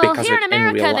 Well, because here of in it in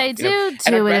America, real they life, do And do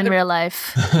I'd it in rather- real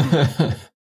life.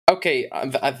 Okay,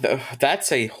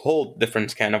 that's a whole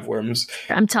different can of worms.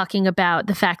 I'm talking about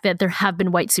the fact that there have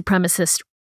been white supremacist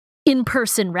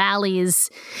in-person rallies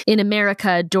in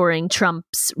America during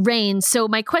Trump's reign. So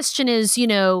my question is,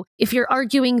 if you're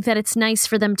arguing that it's nice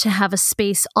for them to have a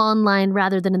space online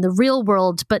rather than in the real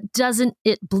world, but doesn't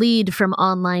it bleed from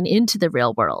online into the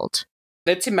real world?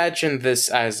 Let's imagine this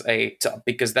as a tub,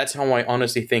 because that's how I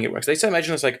honestly think it works. Let's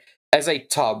imagine this as a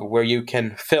tub where you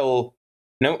can fill,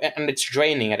 and it's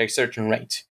draining at a certain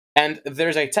rate. And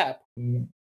there's a tap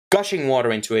gushing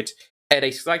water into it at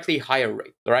a slightly higher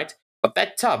rate, right? But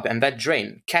that tub and that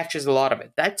drain catches a lot of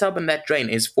it. That tub and that drain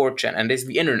is 4chan and is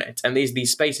the internet and is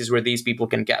these spaces where these people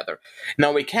can gather.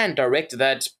 Now we can direct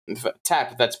that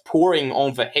tap that's pouring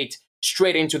all the hate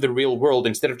straight into the real world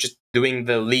instead of just doing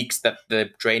the leaks that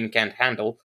the drain can't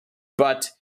handle.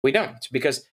 But we don't,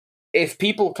 because if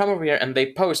people come over here and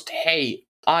they post, "Hey,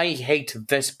 I hate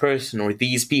this person or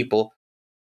these people,"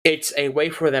 it's a way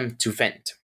for them to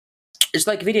vent. It's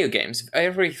like video games.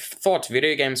 Every thought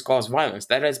video games cause violence.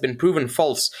 That has been proven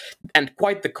false, and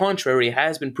quite the contrary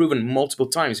has been proven multiple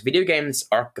times. Video games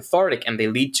are cathartic, and they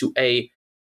lead to a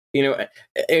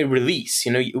release.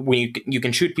 When you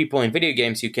can shoot people in video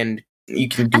games, you can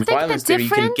do violence there. You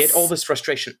can get all this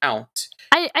frustration out.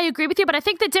 I agree with you, but I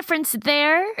think the difference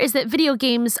there is that video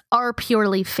games are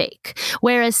purely fake,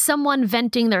 whereas someone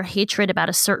venting their hatred about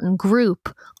a certain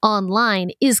group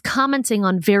online is commenting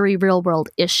on very real-world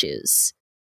issues.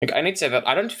 I need to say that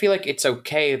I don't feel like it's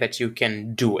okay that you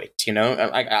can do it,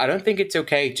 I don't think it's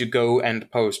okay to go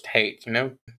and post hate,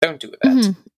 Don't do that.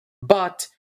 Mm-hmm. But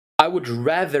I would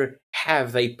rather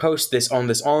have they post this on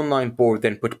this online board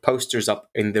than put posters up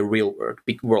in the real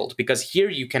world, because here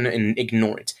you can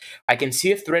ignore it. I can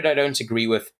see a thread I don't agree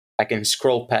with, I can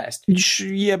scroll past.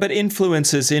 Yeah, but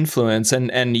influence is influence,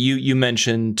 and you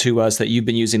mentioned to us that you've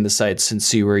been using the site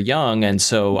since you were young, and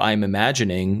so I'm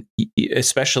imagining,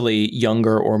 especially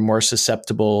younger or more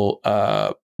susceptible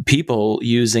people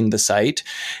using the site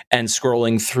and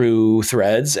scrolling through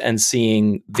threads and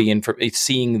seeing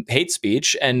seeing hate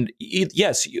speech. And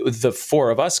yes, the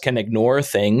four of us can ignore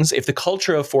things. If the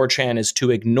culture of 4chan is to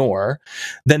ignore,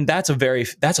 then that's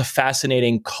a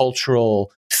fascinating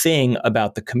cultural thing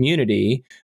about the community,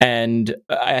 and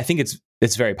I think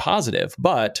it's very positive.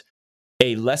 But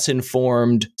a less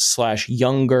informed /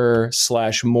 younger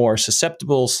 / more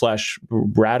susceptible /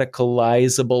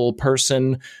 radicalizable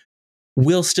person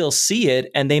will still see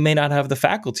it, and they may not have the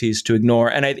faculties to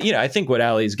ignore. And I think what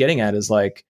Ali is getting at is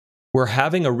we're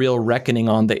having a real reckoning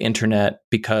on the internet,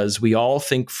 because we all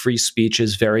think free speech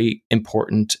is very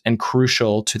important and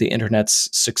crucial to the internet's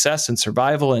success and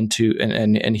survival and to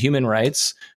and human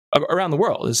rights around the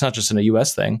world. It's not just a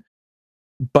US thing.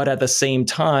 But at the same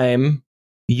time,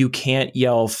 you can't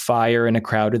yell fire in a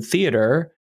crowded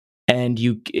theater, and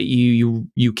you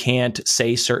can't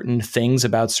say certain things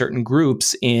about certain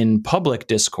groups in public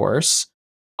discourse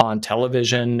on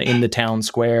television, in the town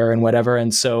square, and whatever.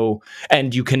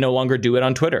 And you can no longer do it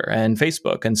on Twitter and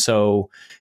Facebook. And so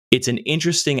it's an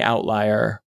interesting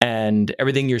outlier, and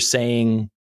everything you're saying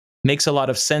makes a lot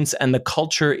of sense. And the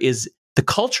culture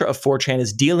of 4chan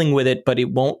is dealing with it, but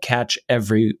it won't catch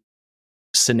every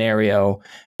scenario,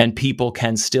 and people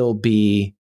can still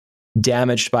be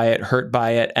damaged by it, hurt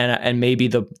by it. And maybe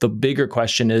the bigger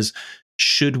question is,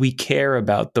 should we care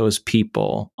about those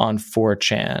people on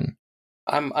 4chan?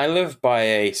 I live by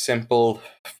a simple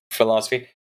philosophy.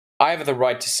 I have the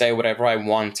right to say whatever I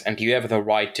want, and you have the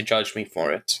right to judge me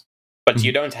for it. But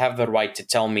you don't have the right to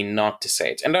tell me not to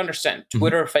say it. And understand,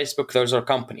 Twitter, Facebook, those are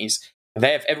companies.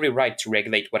 They have every right to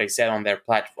regulate what is said on their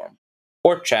platform.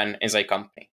 4chan is a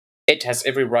company. It has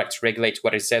every right to regulate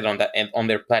what is said on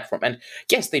their platform. And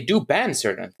yes, they do ban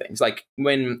certain things. Like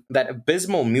when that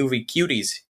abysmal movie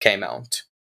Cuties came out,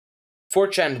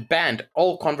 4chan banned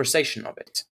all conversation of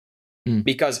it.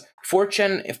 Because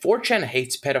 4chan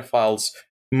hates pedophiles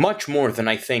much more than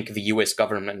I think the US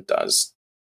government does,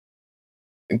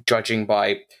 judging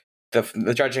by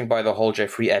the whole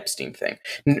Jeffrey Epstein thing.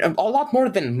 A lot more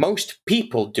than most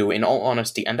people do, in all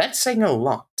honesty, and that's saying a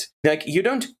lot. Like, you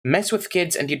don't mess with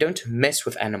kids and you don't mess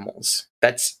with animals.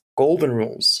 That's golden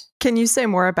rules. Can you say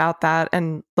more about that?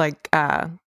 And like,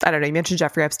 I don't know, you mentioned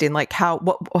Jeffrey Epstein. Like, how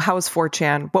is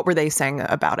 4chan? What were they saying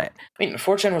about it? I mean,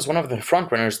 4chan was one of the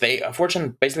frontrunners.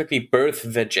 4chan basically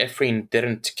birthed the Jeffrey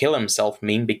didn't kill himself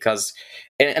meme because,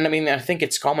 and I mean, I think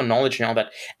it's common knowledge now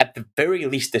that at the very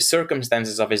least, the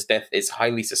circumstances of his death is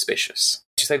highly suspicious,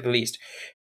 to say the least.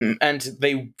 And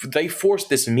they forced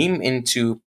this meme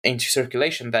into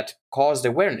circulation that caused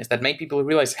awareness, that made people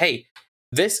realize, hey,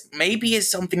 this maybe is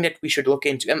something that we should look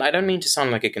into. And I don't mean to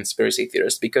sound like a conspiracy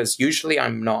theorist, because usually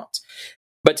I'm not.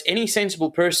 But any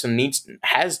sensible person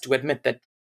has to admit that,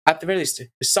 at the very least,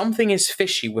 something is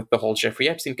fishy with the whole Jeffrey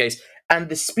Epstein case, and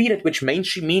the speed at which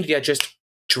mainstream media just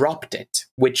dropped it,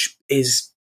 which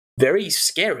is very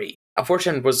scary.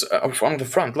 4chan was on the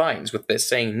front lines with this,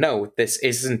 saying, no, this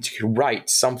isn't right.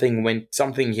 Something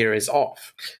here is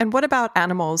off. And what about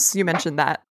animals? You mentioned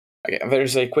that. Okay,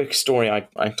 there's a quick story.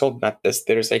 I told Matt this.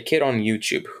 There's a kid on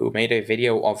YouTube who made a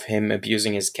video of him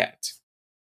abusing his cat.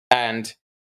 And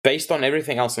based on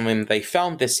everything else on him, they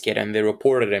found this kid and they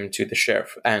reported him to the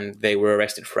sheriff, and they were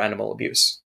arrested for animal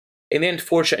abuse. In the end,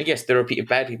 4chan, yes, there are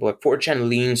bad people, but 4chan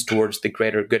leans towards the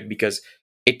greater good because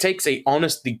it takes a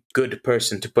honestly good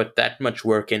person to put that much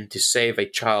work in to save a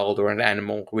child or an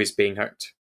animal who is being hurt.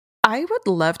 I would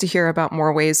love to hear about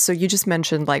more ways. So you just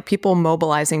mentioned like people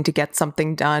mobilizing to get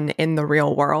something done in the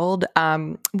real world.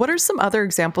 What are some other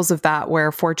examples of that where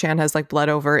 4chan has like bled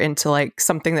over into like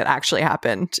something that actually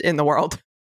happened in the world?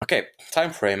 Okay,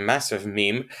 time for a massive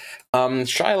meme.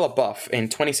 Shia LaBeouf in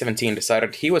 2017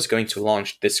 decided he was going to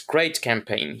launch this great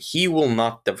campaign, He Will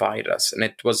Not Divide Us, and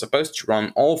it was supposed to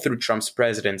run all through Trump's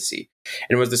presidency.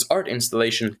 It was this art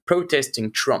installation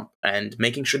protesting Trump and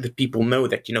making sure that people know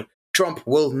that, Trump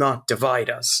will not divide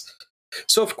us.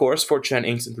 So, of course, 4chan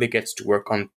instantly gets to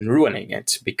work on ruining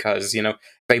it because,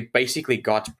 they basically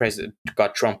got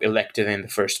Trump elected in the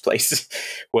first place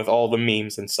with all the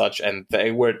memes and such, and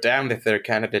they were damned if their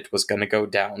candidate was going to go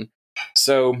down.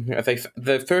 So,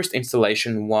 the first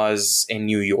installation was in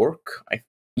New York.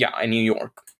 In New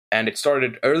York. And it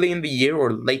started early in the year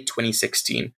or late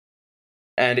 2016.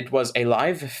 And it was a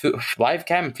live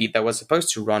cam feed that was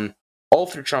supposed to run all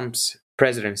through Trump's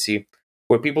presidency,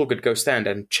 where people could go stand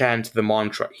and chant the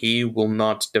mantra, He will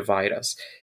not divide us.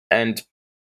 And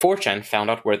 4chan found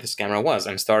out where this camera was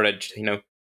and started,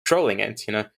 trolling it,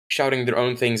 shouting their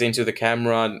own things into the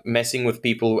camera, messing with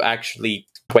people who actually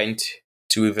went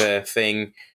to the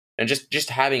thing, and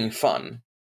just having fun.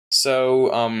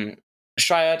 So,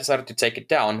 Shia decided to take it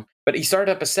down, but he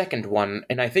started up a second one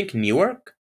in, I think,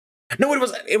 Newark? No,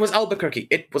 it was Albuquerque.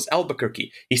 It was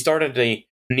Albuquerque. He started a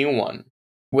new one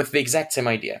with the exact same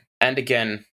idea. And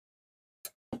again,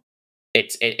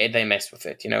 they messed with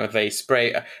it. They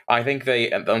spray. I think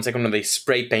on the second one they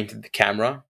spray painted the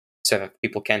camera so that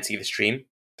people can't see the stream.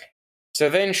 So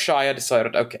then Shia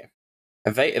decided, okay,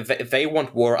 they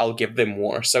want war, I'll give them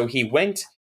war. So he went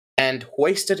and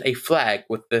hoisted a flag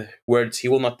with the words "He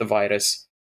will not divide us"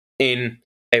 in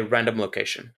a random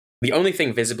location. The only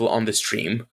thing visible on the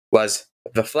stream was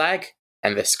the flag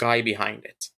and the sky behind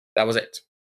it. That was it.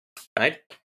 Right?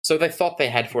 So they thought they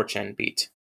had 4chan beat.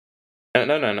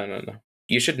 No.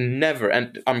 You should never,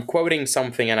 and I'm quoting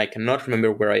something and I cannot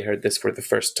remember where I heard this for the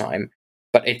first time,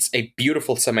 but it's a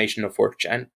beautiful summation of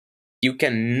 4chan. You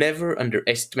can never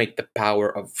underestimate the power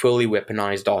of fully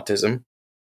weaponized autism.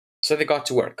 So they got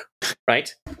to work,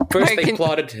 right? First, they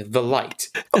plotted the light.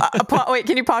 Wait,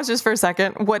 can you pause just for a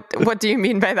second? What do you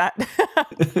mean by that?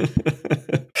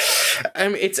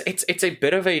 It's a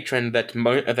bit of a trend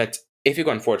that if you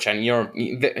go on 4chan,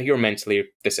 you're mentally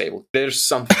disabled. There's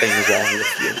something wrong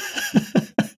with you.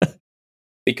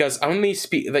 Because like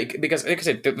I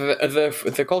said,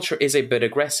 the culture is a bit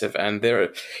aggressive, and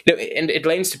and it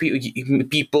lanes to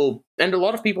people, and a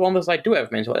lot of people on the side do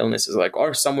have mental illnesses,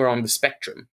 are somewhere on the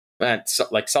spectrum. That's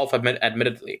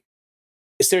admittedly.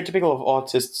 Stereotypical of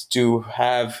autists to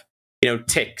have,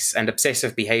 tics and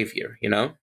obsessive behavior,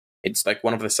 It's like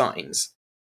one of the signs.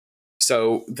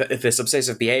 So this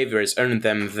obsessive behavior has earned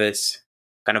them this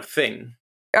kind of thing.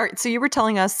 All right, so you were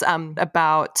telling us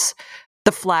about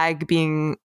the flag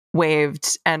being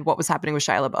waved and what was happening with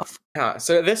Shia LaBeouf.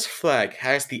 So this flag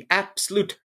has the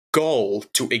absolute goal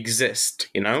to exist,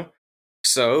 you know?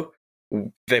 So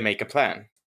they make a plan.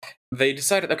 They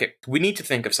decided, okay, we need to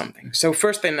think of something. So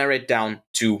first they narrowed down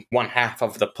to one half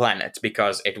of the planet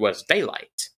because it was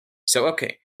daylight. So,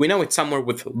 okay, we know it's somewhere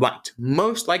with light,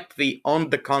 most likely on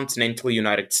the continental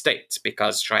United States,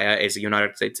 because Shia is a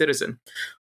United States citizen.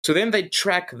 So then they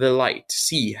track the light,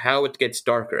 see how it gets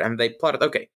darker, and they plotted,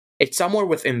 okay, it's somewhere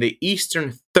within the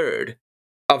eastern third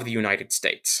of the United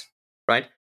States, right?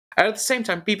 And at the same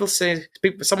time,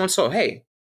 someone saw, hey,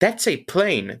 that's a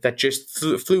plane that just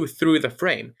flew through the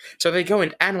frame. So they go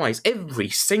and analyze every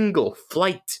single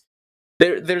flight.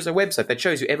 There's a website that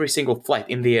shows you every single flight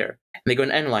in the air. And they go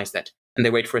and analyze that. And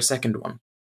they wait for a second one.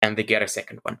 And they get a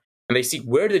second one. And they see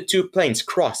where the two planes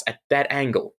cross at that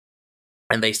angle.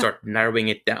 And they start narrowing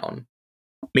it down.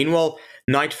 Meanwhile,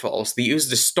 night falls. They use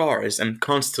the stars and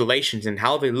constellations and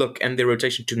how they look and their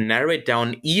rotation to narrow it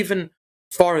down even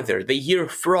farther. They hear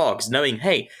frogs knowing,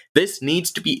 hey, this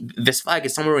flag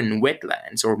is somewhere in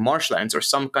wetlands or marshlands or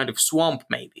some kind of swamp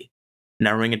maybe.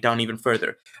 Narrowing it down even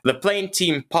further. The plane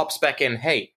team pops back in,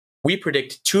 hey, we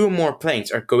predict 2 more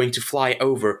planes are going to fly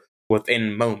over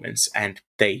within moments, and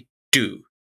they do.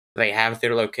 They have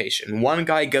their location. One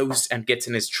guy goes and gets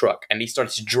in his truck, and he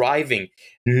starts driving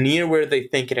near where they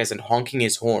think it is and honking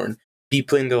his horn.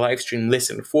 People in the live stream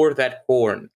listen for that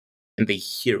horn, and they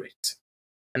hear it.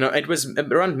 And it was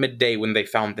around midday when they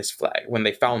found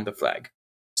the flag.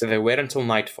 So they wait until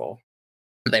nightfall.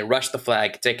 They rush the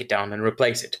flag, take it down, and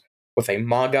replace it with a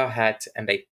MAGA hat and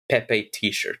a Pepe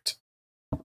t-shirt.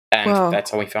 And Whoa.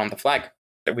 That's how we found the flag.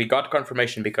 We got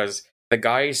confirmation because the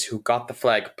guys who got the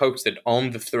flag posted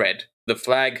on the thread the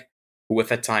flag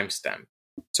with a timestamp.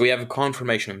 So we have a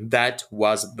confirmation that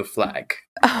was the flag.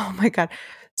 Oh my God.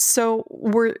 So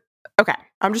okay,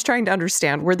 I'm just trying to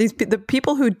understand. Were these the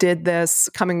people who did this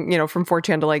coming, from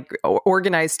 4chan to like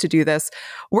organize to do this?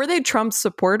 Were they Trump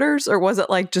supporters or was it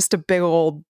like just a big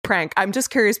old prank? I'm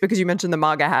just curious because you mentioned the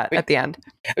MAGA hat at the end.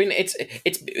 I mean, it's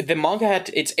the MAGA hat.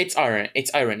 It's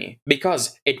irony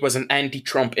because it was an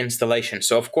anti-Trump installation.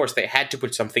 So of course they had to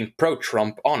put something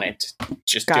pro-Trump on it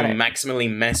just to maximally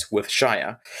mess with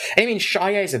Shia. I mean,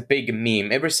 Shia is a big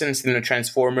meme ever since the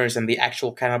Transformers and the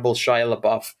actual cannibal Shia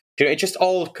LaBeouf. It just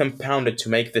all compounded to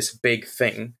make this big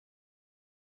thing.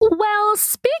 Well,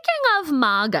 speaking of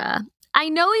MAGA, I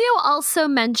know you also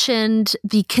mentioned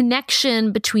the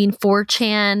connection between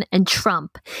 4chan and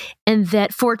Trump, and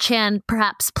that 4chan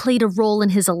perhaps played a role in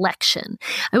his election.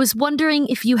 I was wondering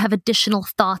if you have additional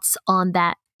thoughts on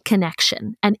that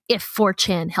connection, and if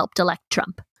 4chan helped elect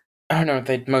Trump. Oh no,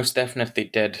 they most definitely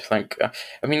did.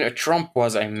 Trump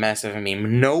was a massive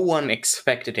meme. No one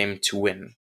expected him to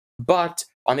win. But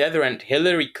on the other end,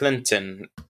 Hillary Clinton,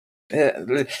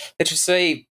 let's just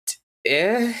say,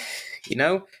 yikes,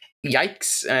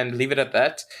 and leave it at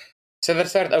that. So they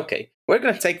decided, okay, we're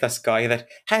going to take this guy that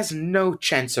has no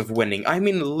chance of winning. I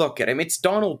mean, look at him. It's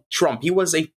Donald Trump. He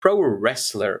was a pro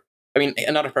wrestler. I mean,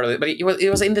 not a pro, but he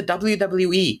was in the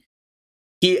WWE.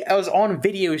 He was on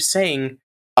video saying,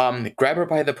 grab her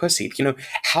by the pussy.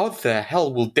 How the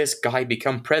hell will this guy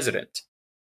become president?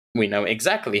 We know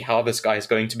exactly how this guy is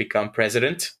going to become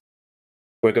president.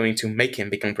 We're going to make him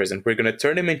become president. We're going to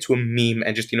turn him into a meme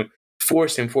and just,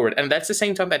 force him forward. And that's the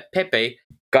same time that Pepe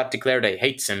got declared a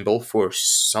hate symbol for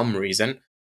some reason,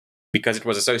 because it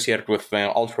was associated with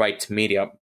alt-right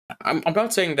media. I'm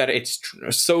not saying that it's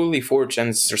solely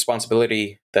 4chan's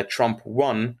responsibility that Trump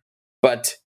won,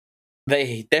 but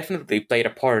they definitely played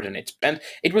a part in it. And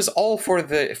it was all for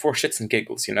shits and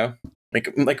giggles,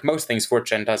 Like most things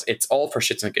 4chan does, it's all for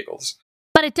shits and giggles.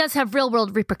 But it does have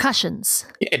real-world repercussions.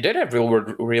 Yeah, it did have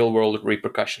real-world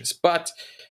repercussions, but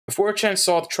 4chan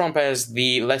saw Trump as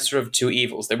the lesser of two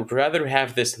evils. They would rather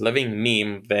have this living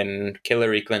meme than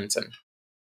Hillary Clinton,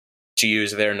 to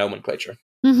use their nomenclature.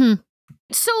 Mm-hmm.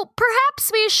 So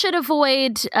perhaps we should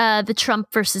avoid the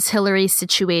Trump versus Hillary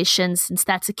situation, since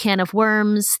that's a can of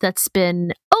worms that's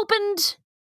been opened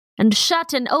and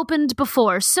shut and opened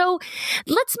before. So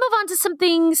let's move on to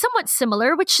something somewhat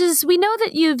similar, which is, we know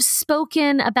that you've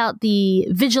spoken about the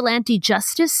vigilante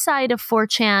justice side of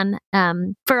 4chan.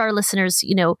 For our listeners,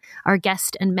 our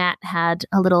guest and Matt had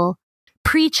a little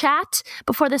pre-chat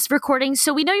before this recording.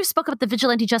 So we know you spoke about the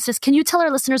vigilante justice. Can you tell our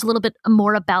listeners a little bit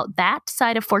more about that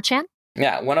side of 4chan?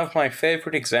 Yeah, one of my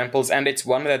favorite examples, and it's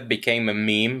one that became a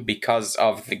meme because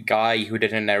of the guy who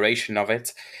did a narration of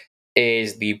it,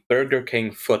 is the Burger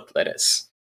King foot lettuce.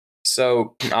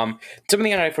 So,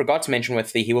 something that I forgot to mention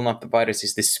with the He Will Not Divide Us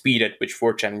is the speed at which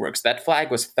 4chan works. That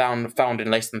flag was found in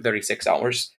less than 36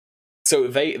 hours. So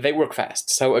they work fast.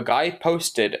 So a guy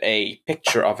posted a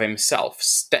picture of himself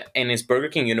in his Burger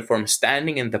King uniform,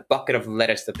 standing in the bucket of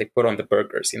lettuce that they put on the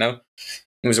burgers. He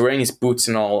was wearing his boots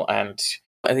and all, and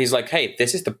he's like, "Hey,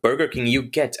 this is the Burger King you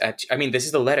get this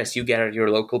is the lettuce you get at your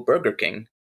local Burger King."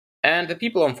 And the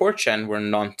people on 4chan were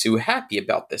not too happy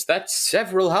about this. That's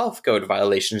several health code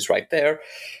violations right there.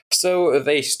 So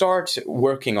they start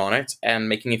working on it and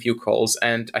making a few calls.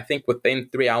 And I think within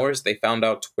 3 hours, they found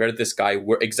out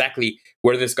exactly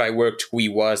where this guy worked, who he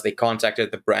was. They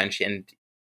contacted the branch and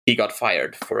he got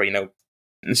fired for,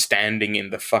 standing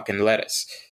in the fucking lettuce.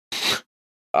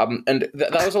 And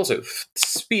that was also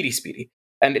speedy.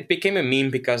 And it became a meme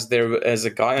because there is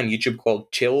a guy on YouTube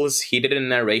called Chills. He did a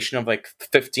narration of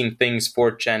 15 things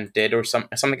 4chan did or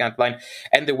something like that.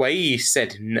 And the way he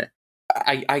said,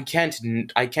 I can't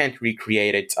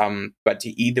recreate it. But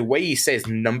the way he says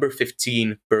number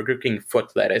 15 Burger King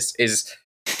foot lettuce is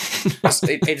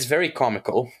it's very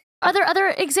comical. Are there other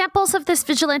examples of this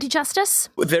vigilante justice?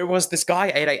 There was this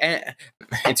guy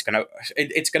it's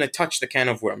gonna touch the can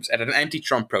of worms at an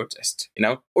anti-Trump protest,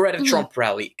 or at a Trump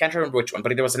rally. Can't remember which one,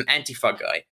 but there was an Antifa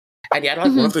guy, and he had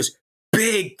one of those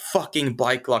big fucking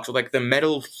bike locks with the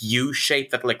metal U shape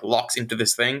that locks into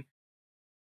this thing.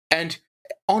 And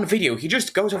on video, he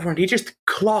just goes over and he just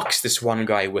clocks this one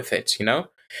guy with it.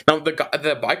 Now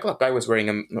the bike lock guy was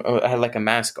wearing had a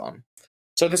mask on.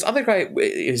 So this other guy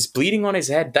is bleeding on his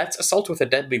head. That's assault with a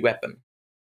deadly weapon.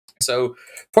 So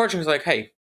 4chan was like,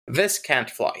 "Hey, this can't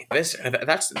fly.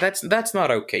 That's not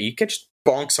okay. You can't just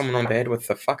bonk someone on the head with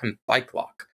a fucking bike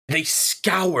lock." They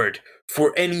scoured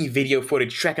for any video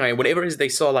footage tracking whatever it is they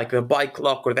saw, the bike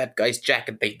lock or that guy's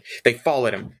jacket. They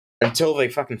followed him until they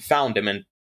fucking found him, and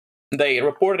they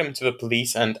reported him to the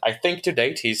police. And I think to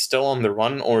date he's still on the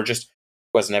run or just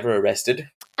was never arrested.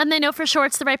 And they know for sure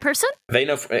it's the right person? They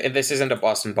know this isn't a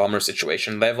Boston bomber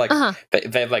situation. They've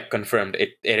they've confirmed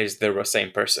it is the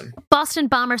same person. Boston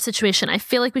bomber situation. I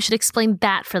feel like we should explain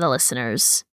that for the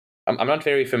listeners. I'm not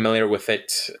very familiar with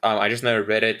it. I just never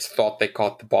read it. Thought they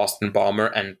caught the Boston bomber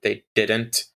and they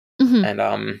didn't. And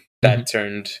that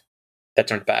turned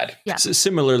bad. Yeah.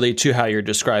 Similarly to how you're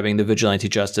describing the vigilante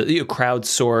justice,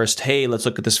 crowdsourced. Hey, let's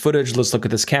look at this footage. Let's look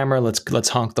at this camera. Let's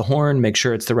honk the horn. Make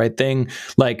sure it's the right thing.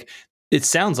 It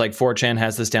sounds like 4chan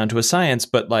has this down to a science,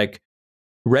 but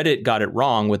Reddit got it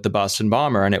wrong with the Boston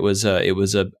bomber, and it was a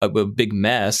big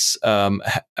mess.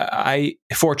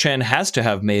 4chan has to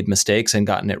have made mistakes and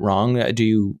gotten it wrong. Do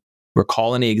you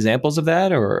recall any examples of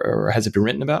that, or has it been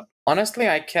written about? Honestly,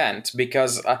 I can't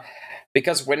because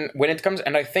when it comes,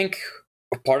 and I think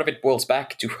part of it boils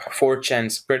back to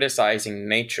 4chan's criticizing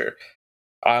nature.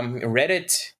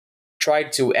 Reddit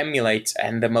tried to emulate,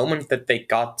 and the moment that they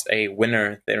got a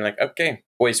winner, they're like, "Okay,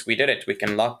 boys, we did it. We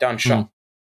can lock down shop."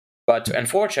 But in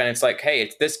 4chan, it's like, "Hey,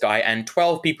 it's this guy," and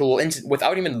 12 people will,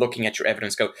 without even looking at your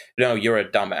evidence, go, "No, you're a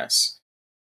dumbass."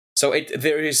 So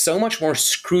there is so much more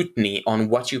scrutiny on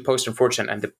what you post on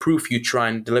 4chan and the proof you try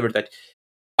and deliver that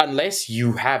unless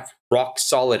you have rock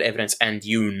solid evidence and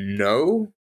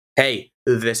hey,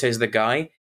 this is the guy,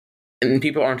 and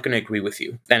people aren't going to agree with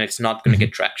you, and it's not going to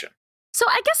get traction. So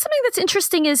I guess something that's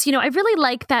interesting is, I really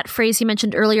like that phrase you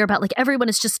mentioned earlier about everyone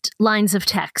is just lines of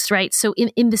text, right? So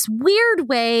in this weird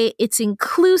way, it's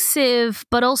inclusive,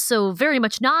 but also very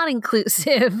much not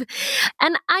inclusive.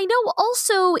 And I know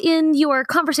also in your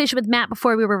conversation with Matt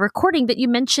before we were recording that you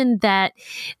mentioned that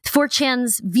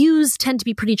 4chan's views tend to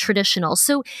be pretty traditional.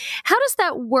 So how does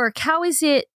that work? How is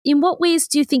it? In what ways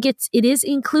do you think it is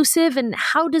inclusive, and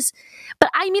but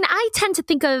I tend to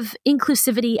think of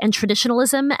inclusivity and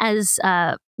traditionalism as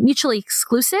mutually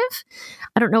exclusive.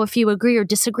 I don't know if you agree or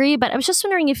disagree, but I was just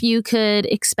wondering if you could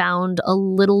expound a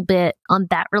little bit on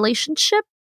that relationship.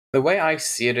 The way I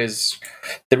see it is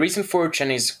the reason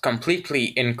 4chan is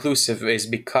completely inclusive is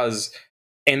because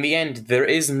in the end, there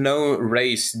is no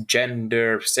race,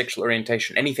 gender, sexual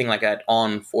orientation, anything like that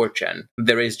on 4chan.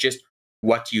 There is just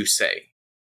what you say.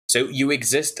 So you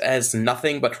exist as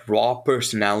nothing but raw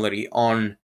personality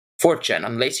on 4chan,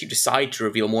 unless you decide to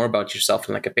reveal more about yourself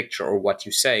in a picture or what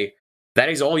you say. That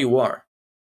is all you are.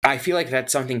 I feel like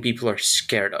that's something people are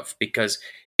scared of, because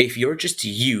if you're just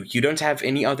you don't have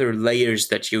any other layers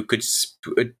that you could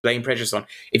blame prejudice on.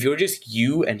 If you're just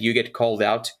you and you get called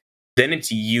out, then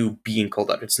it's you being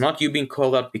called out. It's not you being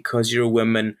called out because you're a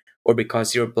woman or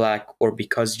because you're black or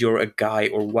because you're a guy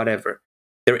or whatever.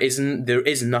 There is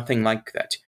nothing like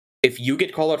that. If you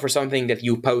get called out for something that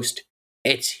you post,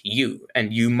 it's you,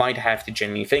 and you might have to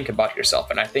genuinely think about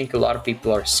yourself, and I think a lot of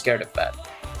people are scared of that.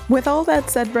 With all that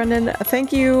said, Brendan,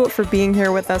 thank you for being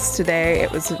here with us today.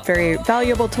 It was very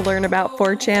valuable to learn about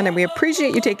 4chan, and we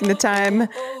appreciate you taking the time,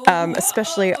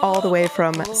 especially all the way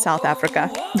from South Africa.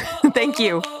 Thank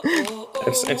you.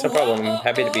 It's a problem. I'm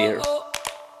happy to be here.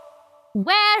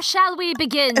 Where shall we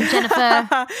begin, Jennifer?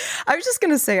 I was just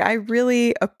going to say, I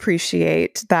really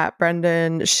appreciate that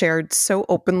Brendan shared so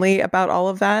openly about all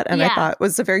of that. And I thought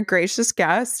was a very gracious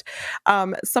guest.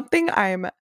 Something I'm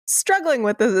struggling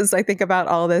with as I think about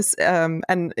all this.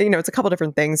 And, it's a couple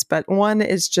different things, but one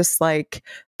is just like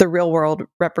the real world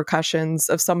repercussions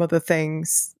of some of the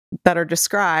things that are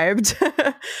described.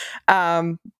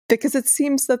 Because it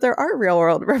seems that there are real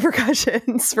world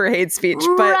repercussions for hate speech.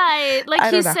 But right.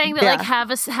 Like he's saying that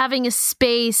having a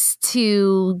space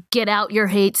to get out your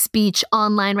hate speech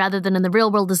online rather than in the real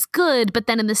world is good. But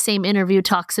then in the same interview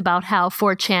talks about how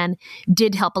 4chan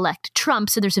did help elect Trump.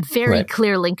 So there's a very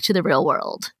clear link to the real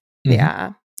world. Mm-hmm.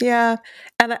 Yeah. Yeah.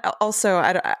 And also,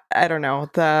 I don't know,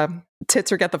 the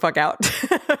tits or get the fuck out.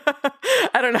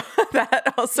 I don't know.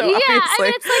 That also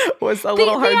obviously was a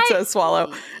little hard to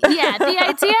swallow. Yeah. The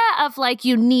idea of like,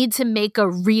 you need to make a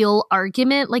real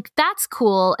argument, like that's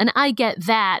cool. And I get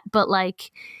that. But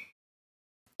like,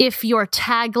 if your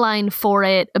tagline for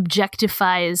it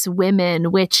objectifies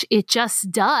women, which it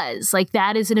just does, like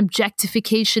that is an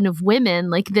objectification of women,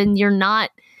 like then you're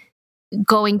not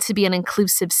going to be an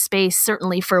inclusive space,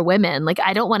 certainly for women. Like,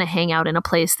 I don't want to hang out in a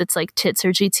place that's like tits or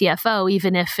GTFO,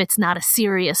 even if it's not a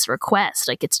serious request.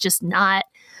 Like, it's just not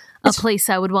a place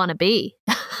I would want to be.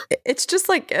 It's just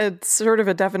like a sort of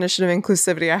a definition of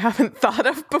inclusivity I haven't thought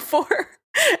of before.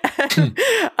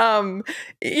 And,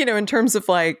 in terms of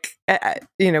like,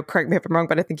 correct me if I'm wrong,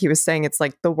 but I think he was saying it's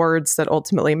like the words that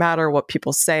ultimately matter, what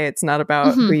people say. It's not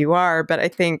about who you are. But I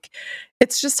think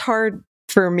it's just hard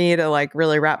for me to like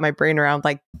really wrap my brain around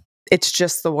like it's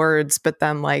just the words, but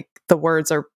then like the words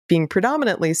are being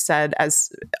predominantly said as,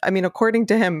 according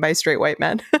to him, by straight white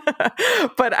men.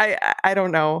 But I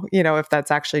don't know, if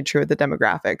that's actually true of the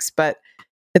demographics, but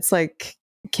it's like,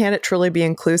 can it truly be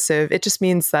inclusive? It just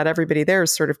means that everybody there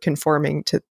is sort of conforming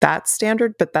to that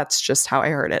standard, but that's just how I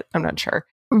heard it. I'm not sure.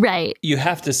 Right. You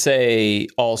have to say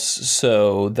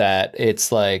also that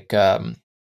it's like, as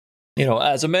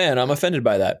a man, I'm offended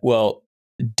by that. Well,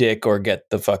 dick or get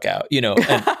the fuck out,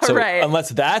 and so unless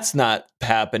that's not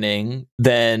happening,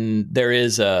 then there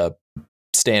is a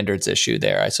standards issue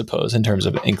there, I suppose, in terms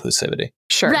of inclusivity.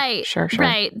 Sure. Right. Sure.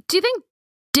 Right. Do you think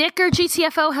dick or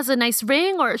GTFO has a nice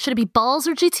ring, or should it be balls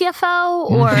or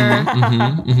GTFO? Or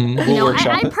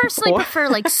I personally prefer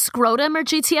like scrotum or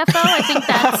GTFO. I think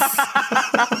that's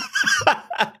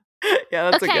yeah,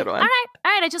 that's okay. A good one. All right.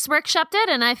 I just workshopped it,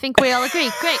 and I think we all agree.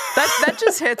 Great. That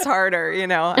just hits harder, I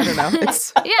don't know.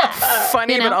 It's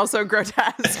funny, but also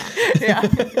grotesque. Yeah.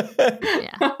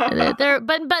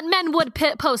 But men would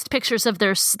post pictures of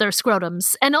their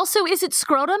scrotums. And also, is it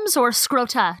scrotums or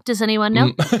scrota? Does anyone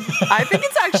know? I think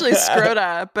it's actually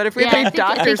scrota, but if we have any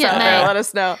doctors out there, let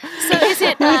us know. So is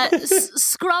it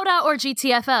scrota or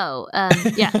GTFO?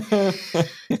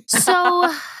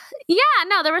 So... Yeah,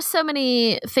 no, there were so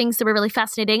many things that were really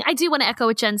fascinating. I do want to echo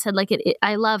what Jen said. Like,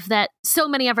 I love that so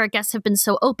many of our guests have been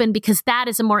so open, because that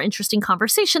is a more interesting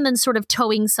conversation than sort of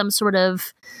towing some sort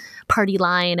of party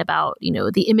line about,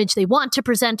 the image they want to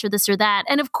present or this or that.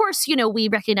 And of course, we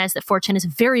recognize that 4chan is a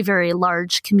very, very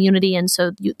large community. And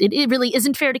so it really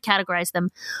isn't fair to categorize them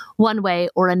one way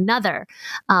or another.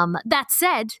 That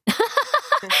said,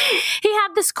 he had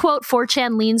this quote,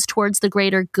 4chan leans towards the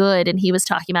greater good. And he was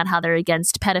talking about how they're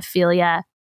against pedophilia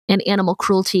and animal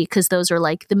cruelty, because those are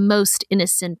like the most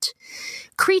innocent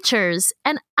creatures.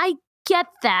 And I get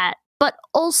that. But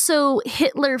also,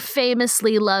 Hitler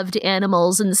famously loved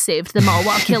animals and saved them all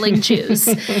while killing Jews.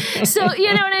 So,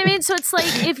 you know what I mean? So it's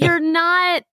like, if you're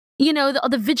not,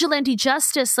 the vigilante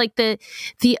justice, like the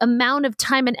amount of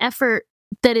time and effort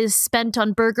that is spent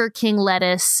on Burger King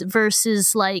lettuce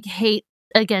versus like hate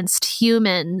against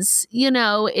humans,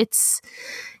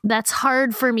 that's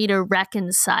hard for me to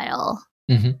reconcile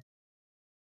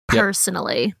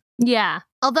personally. Yep. Yeah.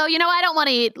 Although, I don't want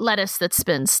to eat lettuce that's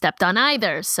been stepped on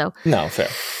either. So no, fair.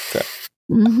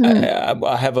 Mm-hmm.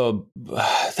 I have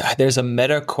there's a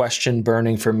meta question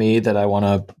burning for me that I want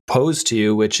to pose to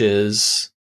you, which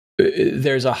is,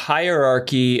 there's a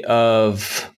hierarchy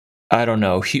of, I don't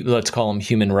know, let's call them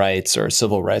human rights or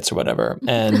civil rights or whatever.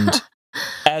 And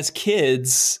as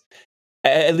kids,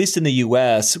 at least in the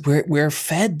U.S., we're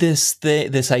fed this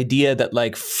idea that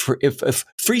like if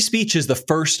free speech is the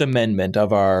First Amendment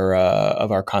of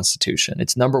our Constitution,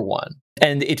 it's number one,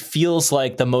 and it feels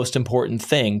like the most important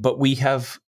thing. But we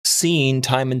have seen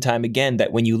time and time again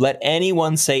that when you let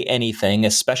anyone say anything,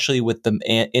 especially with the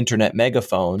internet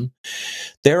megaphone,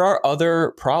 there are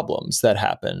other problems that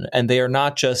happen. And they are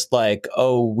not just like,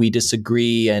 oh, we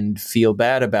disagree and feel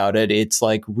bad about it. It's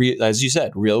like, as you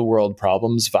said, real world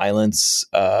problems, violence,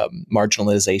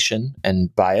 marginalization,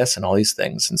 and bias, and all these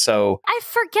things. And so I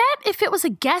forget if it was a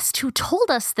guest who told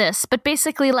us this, but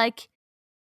basically, like,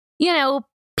 you know,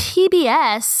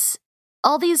 PBS,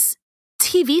 all these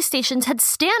TV stations had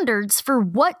standards for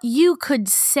what you could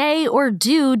say or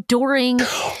do during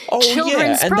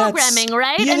children's programming,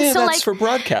 right? Yeah, and so, that's for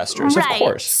broadcasters, right. Of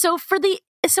course.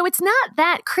 So it's not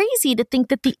that crazy to think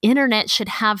that the internet should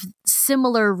have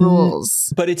similar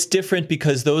rules. But it's different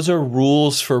because those are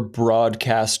rules for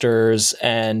broadcasters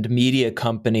and media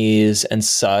companies and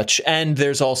such. And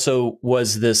there's also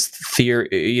was this theory,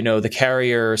 you know, the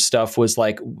carrier stuff was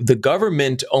like the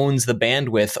government owns the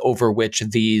bandwidth over which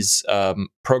these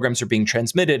programs are being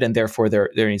transmitted, and therefore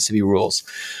there needs to be rules.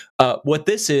 What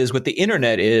the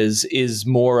internet is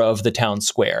more of the town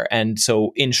square. And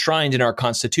so enshrined in our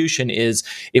Constitution is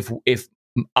if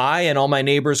I and all my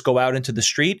neighbors go out into the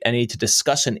street and need to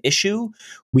discuss an issue,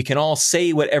 we can all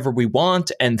say whatever we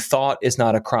want, and thought is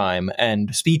not a crime,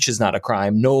 and speech is not a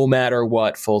crime, no matter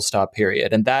what, full stop,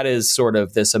 period. And that is sort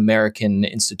of this American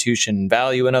institution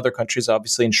value, and other countries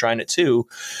obviously enshrine it too.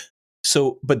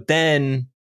 So, but then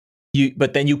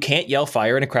you can't yell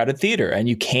fire in a crowded theater, and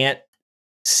you can't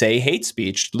say hate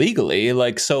speech legally.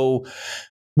 Like, so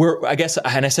I guess,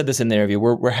 and I said this in the interview,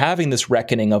 we're having this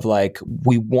reckoning of like,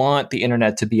 we want the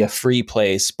internet to be a free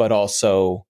place, but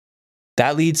also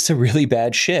that leads to really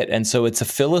bad shit. And so it's a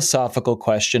philosophical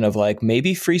question of like,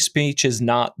 maybe free speech is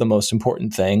not the most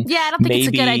important thing. Yeah, I don't think it's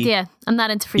a good idea. I'm not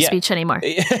into free speech anymore.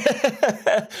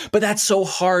 But that's so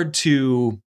hard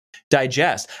to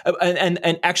digest. And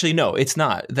actually, no, it's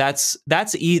not. That's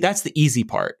the easy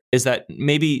part, is that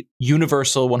maybe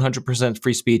universal 100%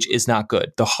 free speech is not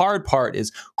good. The hard part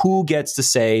is who gets to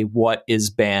say what is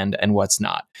banned and what's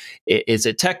not. Is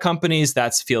it tech companies?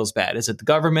 That feels bad. Is it the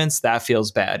governments? That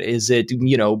feels bad. Is it,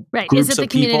 you know, groups of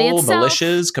people,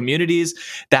 militias, communities?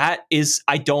 That is,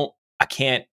 I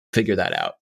can't figure that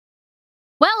out.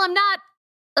 Well, I'm not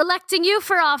electing you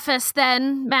for office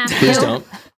then, Matthew. Please don't.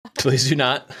 Please do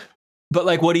not. But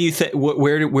like, what do you think?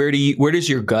 Where does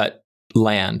your gut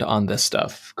land on this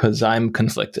stuff? Because I'm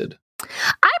conflicted.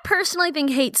 I personally think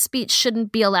hate speech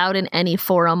shouldn't be allowed in any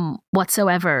forum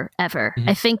whatsoever, ever. Mm-hmm.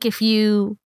 I think if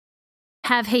you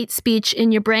have hate speech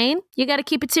in your brain, you got to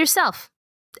keep it to yourself,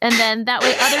 and then that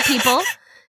way other people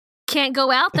can't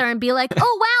go out there and be like,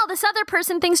 oh wow, this other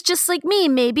person thinks just like me,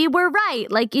 maybe we're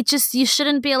right. Like, you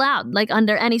shouldn't be allowed, like,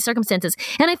 under any circumstances.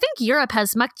 And I think Europe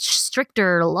has much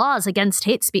stricter laws against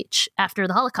hate speech after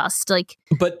the Holocaust. Like,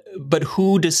 but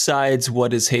who decides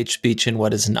what is hate speech and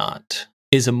what is not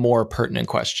is a more pertinent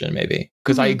question, maybe.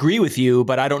 Because I agree with you,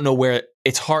 but I don't know where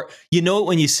it's hard. You know,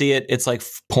 when you see it, it's like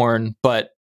porn,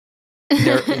 but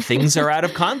things are out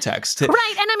of context.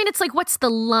 Right. And I mean, it's like, what's the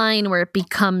line where it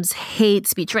becomes hate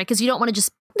speech, right? Because you don't want to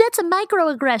just, that's a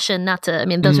microaggression. Not to, I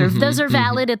mean, those are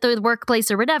valid at the workplace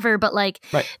or whatever, but like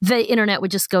the internet would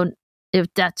just go,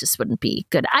 that just wouldn't be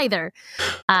good either.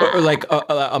 Or like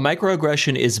a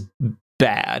microaggression is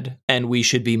bad and we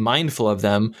should be mindful of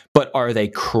them, but are they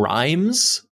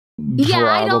crimes?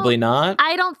 Yeah, probably not.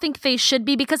 I don't think they should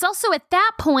be, because also at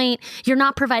that point, you're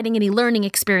not providing any learning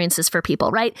experiences for people,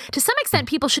 right? To some extent,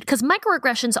 people should, because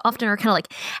microaggressions often are kind of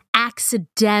like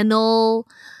accidental,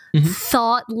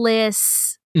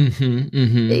 thoughtless,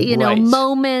 you know,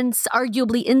 moments,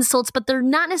 arguably insults, but they're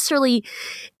not necessarily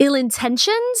ill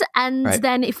intentions. And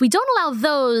then if we don't allow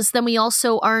those, then we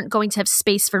also aren't going to have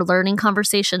space for learning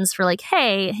conversations for like,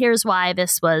 hey, here's why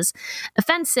this was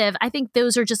offensive. I think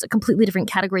those are just a completely different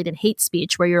category than hate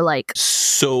speech, where you're like.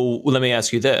 So let me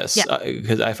ask you this,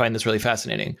 because I find this really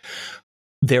fascinating.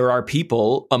 There are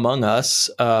people among us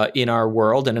in our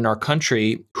world and in our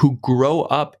country who grow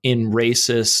up in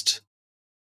racist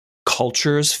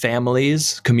cultures,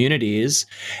 families, communities,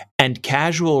 and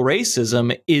casual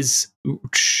racism is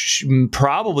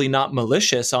probably not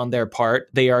malicious on their part.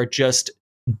 They are just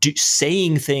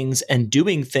saying things and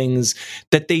doing things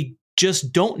that they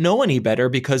just don't know any better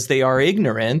because they are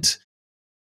ignorant.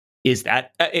 Is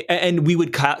that, and we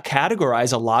would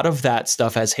categorize a lot of that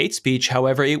stuff as hate speech.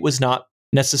 However, it was not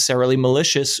necessarily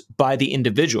malicious by the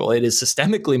individual. It is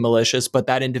systemically malicious, but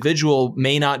that individual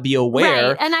may not be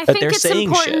aware and I that think they're it's saying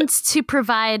important shit. to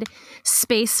provide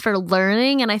space for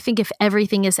learning. And I think if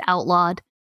everything is outlawed,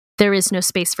 there is no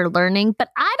space for learning. But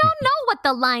I don't know what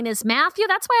the line is, Matthew.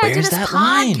 That's why I did Where's this that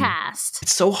line? podcast.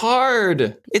 It's so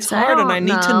hard. It's So I hard, and don't I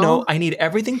need to know. know. I need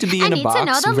everything to be I in a need to know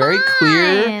box, the very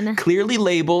line. clearly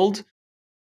labeled.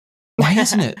 Why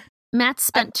isn't it? Matt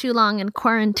spent too long in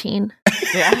quarantine.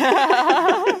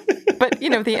 Yeah. But,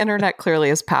 the internet clearly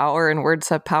is power and words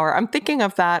have power. I'm thinking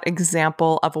of that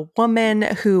example of a woman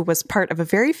who was part of a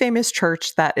very famous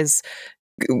church that is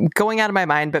going out of my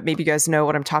mind, but maybe you guys know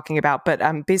what I'm talking about. But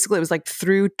basically it was like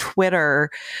through Twitter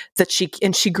that she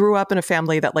grew up in a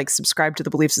family that like subscribed to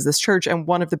the beliefs of this church. And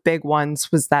one of the big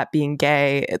ones was that being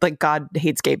gay, like God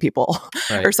hates gay people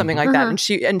Right. or something like that.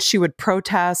 And she would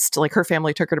protest, like her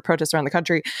family took her to protest around the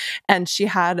country. And she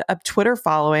had a Twitter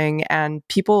following, and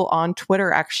people on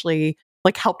Twitter actually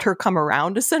like helped her come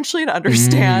around essentially to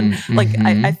understand. Like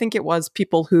I think it was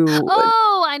people who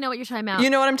Oh, I know what you're talking about.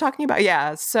 you know what I'm talking about?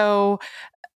 Yeah. So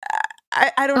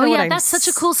I don't know. Oh what yeah, I'm that's such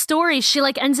a cool story. She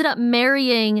like ended up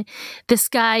marrying this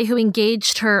guy who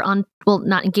engaged her on, well,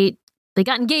 not engaged. They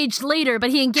got engaged later, but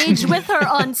he engaged with her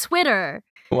on Twitter.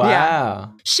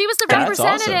 Wow. She was the That's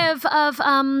representative of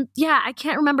I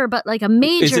can't remember, but like a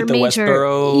major, Is it the major.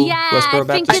 Westboro I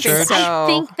think Baptist it's, Church? I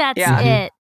think that's Yeah.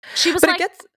 it. She was But like it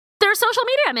gets their social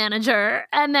media manager,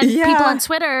 and then Yeah. people on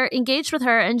Twitter engaged with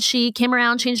her, and she came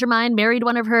around, changed her mind, married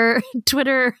one of her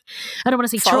Twitter. I don't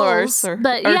want to say followers trolls,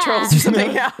 but or yeah, trolls or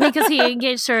something. Yeah. because he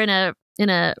engaged her in a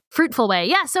fruitful way.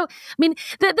 Yeah. So, I mean,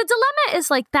 the dilemma is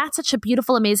like, that's such a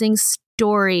beautiful, amazing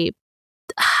story.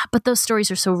 But those stories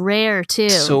are so rare too.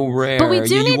 So rare. But we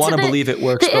do you need want to to- believe it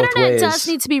works The both internet ways. does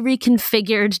need to be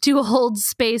reconfigured to hold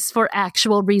space for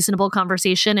actual reasonable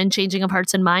conversation and changing of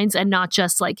hearts and minds, and not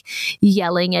just like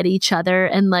yelling at each other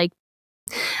and like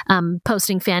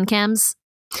posting fan cams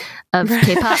of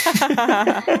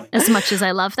K-pop. As much as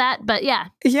I love that, but yeah.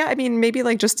 Yeah, I mean, maybe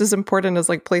like just as important as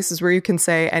like places where you can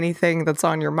say anything that's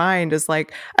on your mind is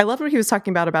like, I love what he was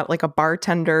talking about like a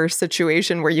bartender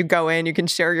situation where you go in, you can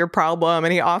share your problem,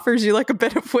 and he offers you like a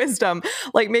bit of wisdom.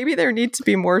 Like maybe there need to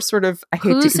be more sort of,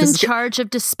 Who's in charge of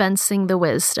dispensing the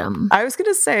wisdom? I was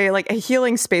going to say like a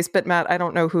healing space, but Matt, I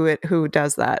don't know who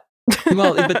does that.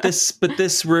 Well, but this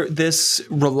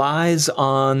relies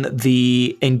on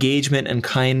the engagement and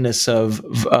kindness of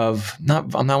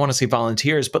not, I want to say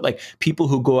volunteers, but like people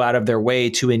who go out of their way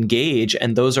to engage,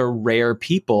 and those are rare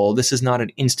people. This is not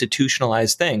an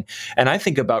institutionalized thing. And I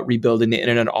think about rebuilding the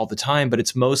internet all the time, but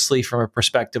it's mostly from a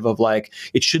perspective of like,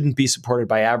 it shouldn't be supported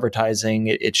by advertising.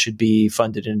 It should be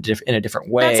funded in a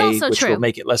different way, That's also which true. will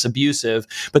make it less abusive.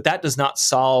 But that does not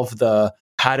solve the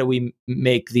how do we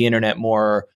make the internet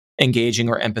more engaging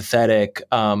or empathetic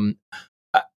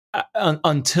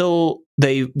until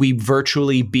we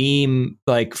virtually beam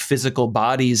like physical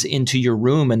bodies into your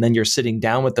room, and then you're sitting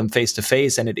down with them face to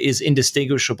face, and it is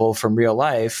indistinguishable from real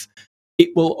life. It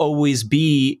will always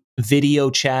be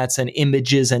video chats and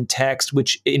images and text,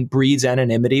 which breeds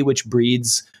anonymity, which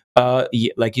breeds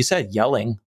like you said,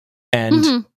 yelling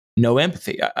and no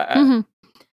empathy.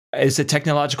 It's a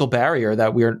technological barrier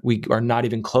that we are not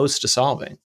even close to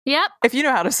solving. Yep. If you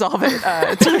know how to solve it, If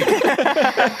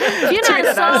you know how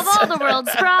to solve all the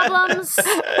world's problems.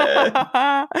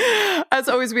 As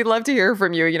always, we'd love to hear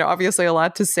from you. Obviously a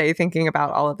lot to say thinking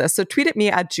about all of this. So tweet at me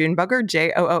at Junebugger,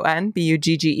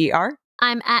 JOONBUGGER.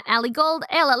 I'm at Allie Gold,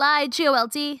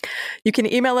 ALLIGOLD. You can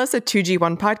email us at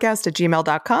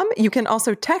 2G1podcast@gmail.com. You can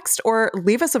also text or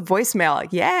leave us a voicemail.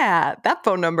 Yeah, that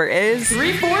phone number is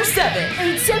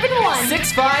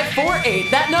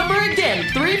 347-871-6548. That number again,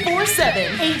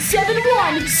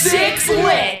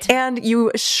 347-871-6LIT. And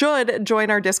you should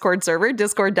join our Discord server,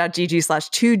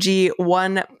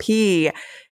 discord.gg/2G1P.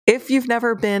 If you've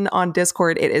never been on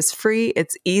Discord, it is free.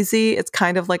 It's easy. It's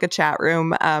kind of like a chat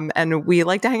room. And we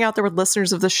like to hang out there with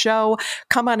listeners of the show.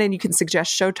 Come on in. You can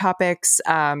suggest show topics.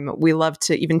 We love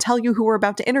to even tell you who we're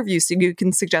about to interview so you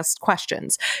can suggest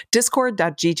questions.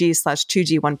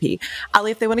 Discord.gg/2G1P.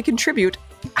 Ali, if they want to contribute,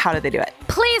 how do they do it?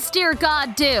 Please, dear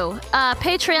God, do.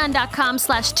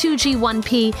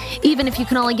 Patreon.com/2G1P. Even if you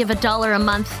can only give $1 a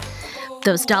month,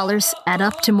 those dollars add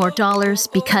up to more dollars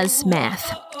because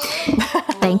math.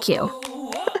 Thank you.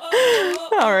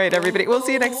 All right, everybody. We'll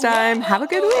see you next time. Have a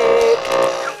good week.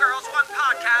 Two Girls One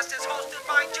Podcast is hosted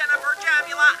by Jennifer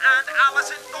Jamula and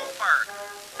Allison Goldberg.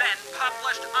 Then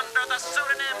published under the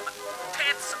pseudonym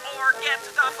Tits or Get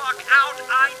the Fuck Out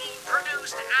ID,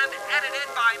 produced and edited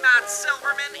by Matt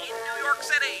Silverman in New York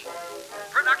City.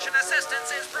 Production assistance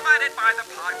is provided by the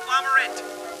Podglomerate.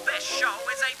 This show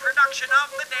is a production of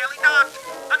The Daily Dot,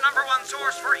 the #1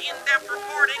 source for in-depth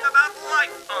reporting about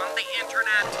life on the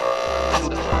internet.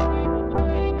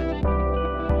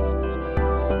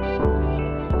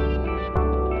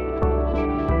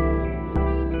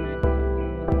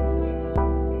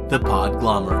 The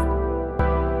Podglomerate.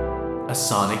 A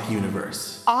Sonic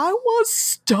Universe. I was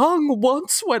stung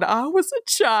once when I was a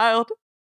child.